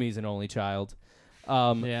assume he's an only child.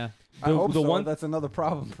 Yeah. I hope so. one That's another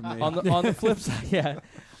problem for me. on the flip side, yeah.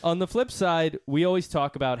 On the flip side, we always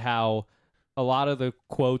talk about how a lot of the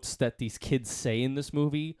quotes that these kids say in this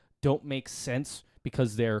movie don't make sense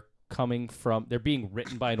because they're being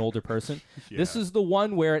written by an older person. This is the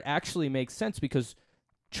one where it actually makes sense because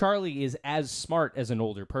Charlie is as smart as an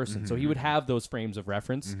older person, so he would have those frames of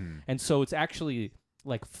reference, and so it's actually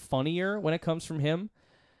like funnier when it comes from him.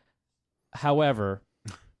 However,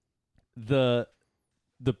 the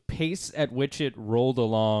pace at which it rolled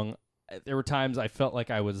along, there were times I felt like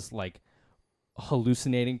I was like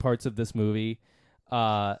hallucinating parts of this movie,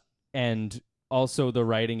 and also the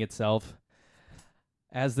writing itself.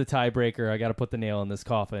 As the tiebreaker, I got to put the nail in this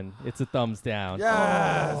coffin. It's a thumbs down.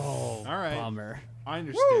 yes. All right. Bummer. I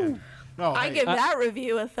understand. No, I hey, give that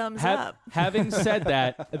review a thumbs up. Having said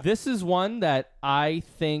that, this is one that I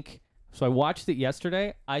think. So I watched it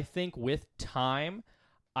yesterday. I think with time,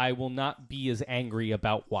 I will not be as angry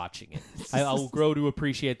about watching it. I will grow to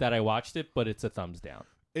appreciate that I watched it, but it's a thumbs down.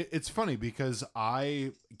 It's funny because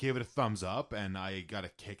I gave it a thumbs up and I got a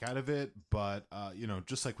kick out of it, but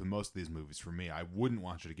just like with most of these movies, for me, I wouldn't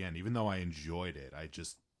watch it again, even though I enjoyed it. I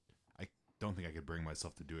don't think I could bring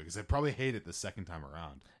myself to do it because I'd probably hate it the second time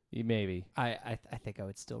around. Maybe. I think I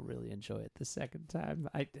would still really enjoy it the second time.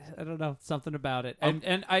 I don't know, something about it.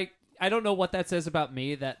 And I don't know what that says about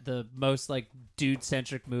me, that the most like dude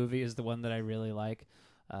centric movie is the one that I really like.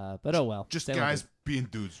 But oh well. Just They guys love being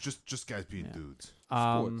dudes. Just guys being dudes.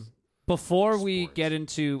 it. Before we Sports. get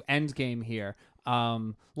into Endgame here,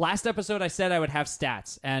 last episode I said I would have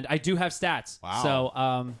stats, and I do have stats. Wow.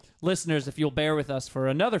 So listeners, if you'll bear with us for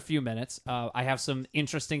another few minutes, I have some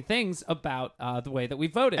interesting things about the way that we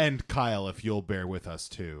voted. And Kyle, if you'll bear with us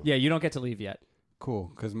too. yeah, you don't get to leave yet.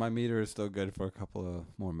 Cool, because my meter is still good for a couple of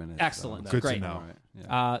more minutes. Excellent. So Good Great. to know. all right.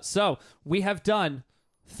 Yeah. So we have done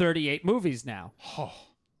 38 movies now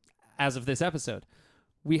as of this episode.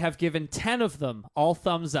 We have given 10 of them all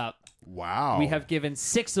thumbs up. Wow. We have given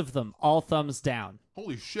 6 of them all thumbs down.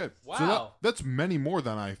 Holy shit. So Wow. that's many more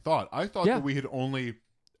than I thought. I thought Yeah. that we had only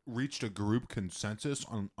reached a group consensus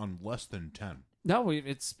on less than 10. No,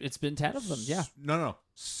 it's been 10 of them. Yeah. No.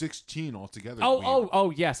 16 altogether.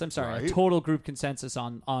 Oh, yes. I'm sorry. Right? A total group consensus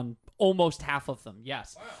on almost half of them.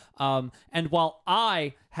 Yes. And while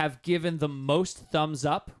I have given the most thumbs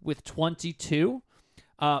up with 22,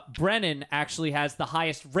 Brennan actually has the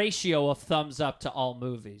highest ratio of thumbs up to all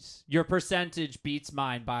movies. Your percentage beats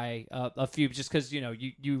mine by a few, just because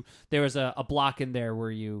you there was a block in there where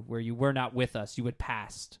you were not with us. You had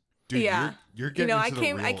passed. Dude, Yeah. you're getting I into the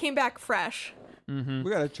came real... I came back fresh. We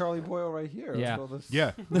got a Charlie Boyle right here. Yeah. Let's go this-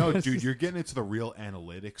 Yeah. No, dude, you're getting into the real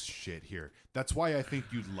analytics shit here. That's why I think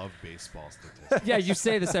you love baseball statistics. Yeah, you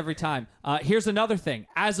say this every time. Here's another thing.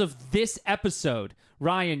 As of this episode,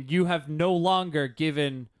 Ryan, you have no longer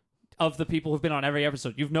given, of the people who've been on every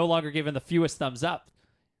episode, you've no longer given the fewest thumbs up.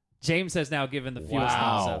 James has now given the fewest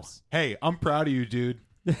thumbs ups. Hey, I'm proud of you, dude.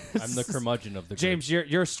 I'm the curmudgeon of the group. James,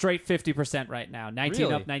 you're straight 50% right now. 19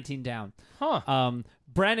 Really? up, 19 down. Huh.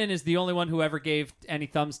 Brennan is the only one who ever gave any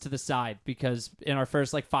thumbs to the side, because in our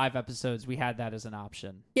first 5 episodes we had that as an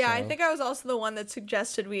option. Yeah, I So- think I was also the one that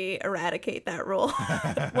suggested we eradicate that rule.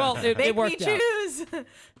 well, it Make me worked out. choose. There's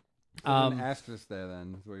Um, an asterisk there,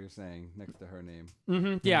 then, is what you're saying, next to her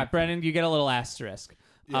name. Yeah, Brennan, you get a little asterisk.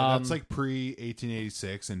 Yeah, that's like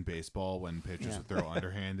pre-1886 in baseball when pitchers would throw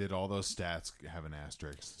underhanded. All those stats have an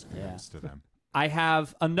asterisk Yeah. next to them. I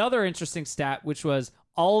have another interesting stat, which was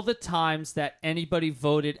all the times that anybody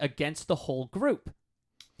voted against the whole group.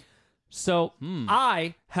 So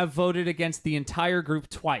I have voted against the entire group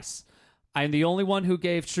twice. I'm the only one who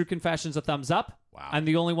gave True Confessions a thumbs up. Wow. I'm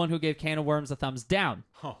the only one who gave Can of Worms a thumbs down.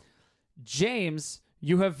 Huh. James,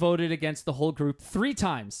 you have voted against the whole group 3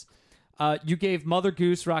 times. You gave Mother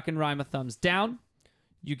Goose Rock and Rhyme a thumbs down.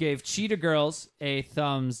 You gave Cheetah Girls a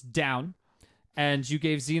thumbs down. And you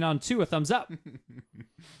gave Xenon 2 a thumbs up.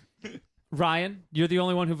 Ryan, you're the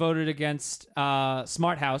only one who voted against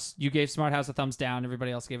Smart House. You gave Smart House a thumbs down.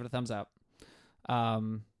 Everybody else gave it a thumbs up.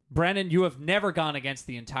 Brennan, you have never gone against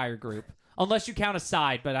the entire group. Unless you count a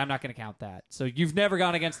side, but I'm not going to count that. So you've never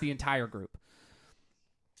gone against the entire group.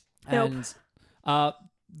 Nope. And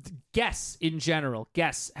guests in general,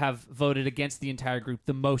 guests have voted against the entire group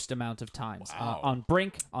the most amount of times. Wow. On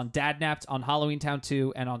Brink, on Dadnapped, on Halloween Town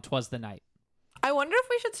 2, and on 'Twas the Night. I wonder if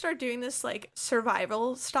we should start doing this like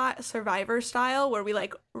survivor style, where we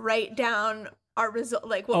like write down our result,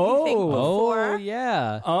 like what we think before,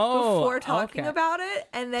 yeah. before talking okay. about it,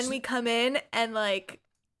 and then we come in and like,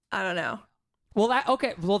 I don't know.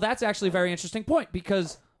 Well, that's actually a very interesting point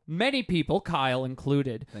because many people, Kyle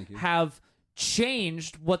included, Thank you. have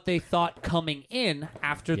changed what they thought coming in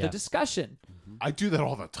after the Yeah. discussion. I do that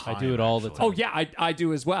all the time. I do it all the actually. time. Oh yeah, I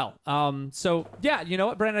do as well. So yeah, you know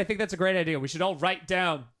what, Brandon? I think that's a great idea. We should all write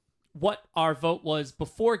down what our vote was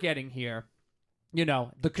before getting here. You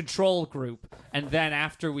know, the control group, and then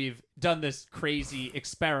after we've done this crazy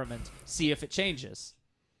experiment, see if it changes.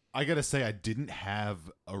 I gotta say, I didn't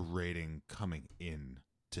have a rating coming in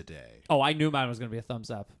today. Oh, I knew mine was going to be a thumbs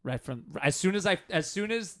up right from as soon as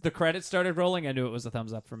the credits started rolling. I knew it was a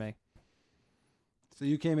thumbs up for me. So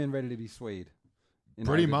you came in ready to be swayed. In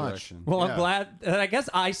Pretty either much. direction. Well, Yeah. I'm glad. And I guess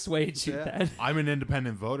I swayed you Yeah. then. I'm an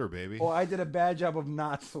independent voter, baby. Well, I did a bad job of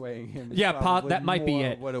not swaying him. It's Yeah, probably that might be more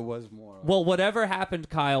it. What it was more. of. Well, whatever happened,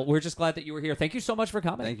 Kyle, we're just glad that you were here. Thank you so much for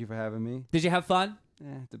coming. Thank you for having me. Did you have fun?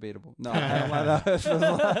 Debatable. No, I don't lie.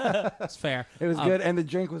 It That's fair. was good, and the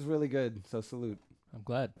drink was really good. So salute. I'm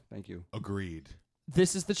glad. Thank you. Agreed.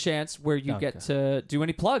 This is the chance where you Okay. get to do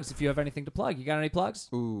any plugs if you have anything to plug. You got any plugs?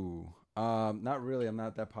 Ooh. Not really. I'm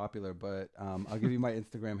not that popular, but I'll give you my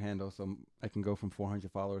Instagram handle so I can go from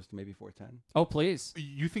 400 followers to maybe 410. Oh, please.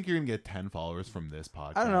 You think you're gonna get 10 followers from this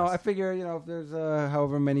podcast? I don't know. I figure, if there's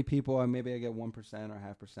however many people, maybe I get 1% or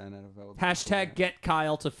 0.5% out of it. Hashtag get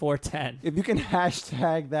Kyle to 410. If you can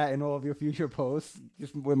hashtag that in all of your future posts,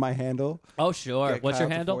 just with my handle. Oh, sure. Get What's Kyle your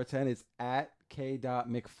to handle? 410. It's at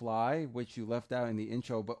k.mcfly, which you left out in the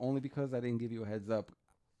intro, but only because I didn't give you a heads up.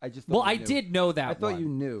 I just thought Well, you I knew. did know that I thought one. you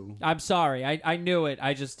knew. I'm sorry. I knew it.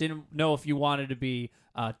 I just didn't know if you wanted to be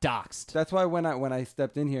doxxed. That's why when I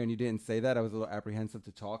stepped in here and you didn't say that, I was a little apprehensive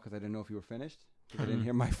to talk because I didn't know if you were finished. 'Cause I didn't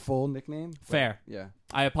hear my full nickname. But, Fair. Yeah.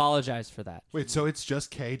 I apologize for that. Wait, so it's just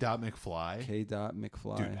k.mcfly?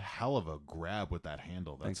 K.McFly. Dude, hell of a grab with that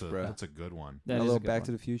handle. Thanks, bro. That's a good one. That a is little good Back one.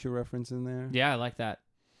 to the Future reference in there. Yeah, I like that.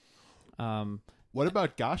 What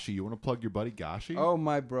about Gashi? You want to plug your buddy Gashi? Oh,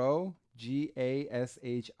 my bro,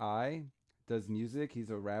 Gashi does music. He's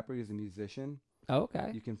a rapper. He's a musician.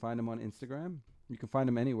 Okay. You can find him on Instagram. You can find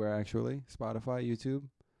him anywhere, actually. Spotify, YouTube.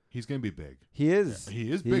 He's gonna be big. He is.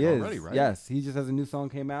 He is big already, right? Yes. He just has a new song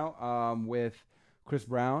came out with Chris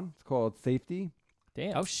Brown. It's called Safety.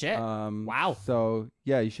 Damn. Oh shit. Wow. So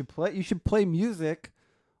yeah, you should play music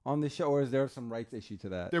on the show, or is there some rights issue to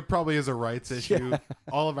that? There probably is a rights issue.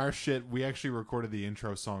 All of our shit, we actually recorded the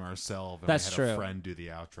intro song ourselves, and That's we had true. a friend do the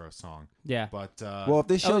outro song. Yeah. But Well, if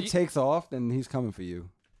this show you- takes off, then he's coming for you.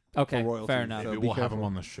 Okay. for royalties. Fair enough. maybe so be we'll have him careful.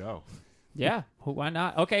 on the show. Yeah. Why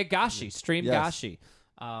not? Okay. Gashi. Stream Yes. Gashi.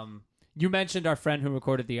 You mentioned our friend who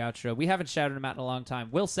recorded the outro. We haven't shouted him out in a long time.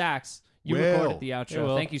 Will Sachs. You Will. recorded the outro. Hey,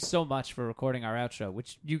 Will. Thank you so much for recording our outro,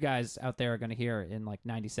 which you guys out there are going to hear in like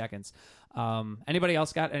 90 seconds. Anybody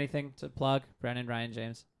else got anything to plug? Brennan, Ryan,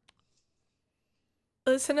 James?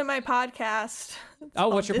 Listen to my podcast. It's Oh,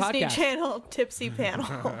 what's your called Disney podcast? Channel Tipsy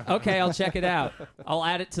Panel. Okay, I'll check it out. I'll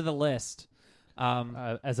add it to the list.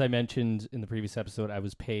 As I mentioned in the previous episode, I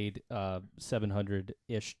was paid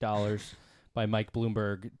 $700-ish by Mike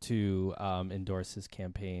Bloomberg to endorse his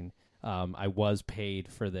campaign. I was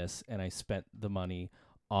paid for this, and I spent the money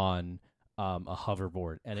on a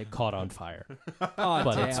hoverboard, and it caught on fire. Oh,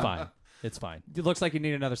 But damn. it's fine. It's fine. It looks like you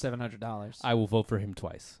need another $700. I will vote for him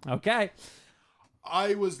twice. Okay.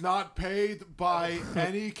 I was not paid by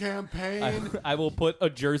any campaign. I will put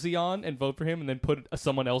a jersey on and vote for him, and then put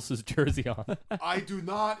someone else's jersey on. I do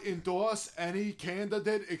not endorse any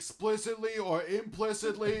candidate explicitly or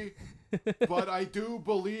implicitly, but I do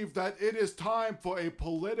believe that it is time for a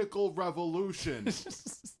political revolution.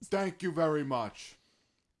 Thank you very much.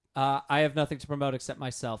 I have nothing to promote except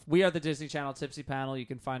myself. We are the Disney Channel Tipsy Panel. You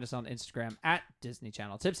can find us on Instagram at Disney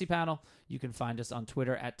Channel Tipsy Panel. You can find us on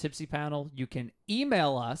Twitter at Tipsy Panel. You can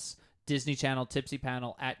email us,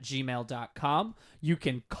 DisneyChannelTipsyPanel@gmail.com. You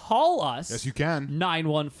can call us. Yes, you can.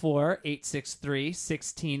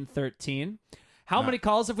 914-863-1613. How many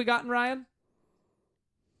calls have we gotten, Ryan?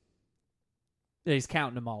 Yeah, he's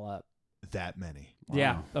counting them all up. That many.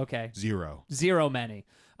 Yeah, okay. Zero many.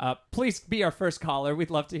 Please be our first caller. We'd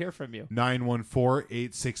love to hear from you.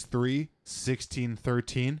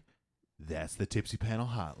 914-863-1613. That's the Tipsy Panel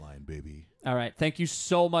hotline, baby. All right. Thank you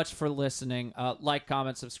so much for listening. Like,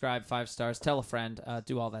 comment, subscribe, 5 stars, tell a friend,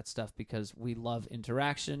 do all that stuff because we love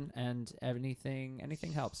interaction and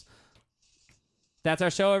anything helps. That's our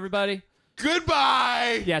show, everybody.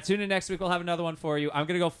 Goodbye! Yeah, tune in next week. We'll have another one for you. I'm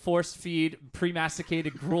going to go force feed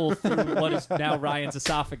pre-masticated gruel through what is now Ryan's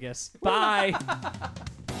esophagus. Bye!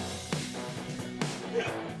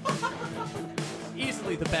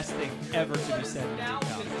 Easily the best thing ever to be said in a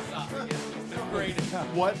decom.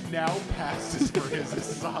 What now passes for his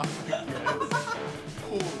esophagus?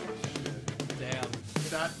 Holy shit. Damn.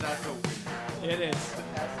 That's a win. It is.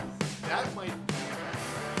 That might be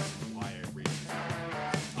why I read it.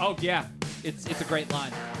 Oh, yeah. It's a great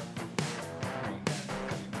line.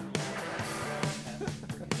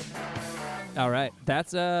 All right.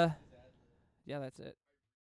 That's yeah, that's it.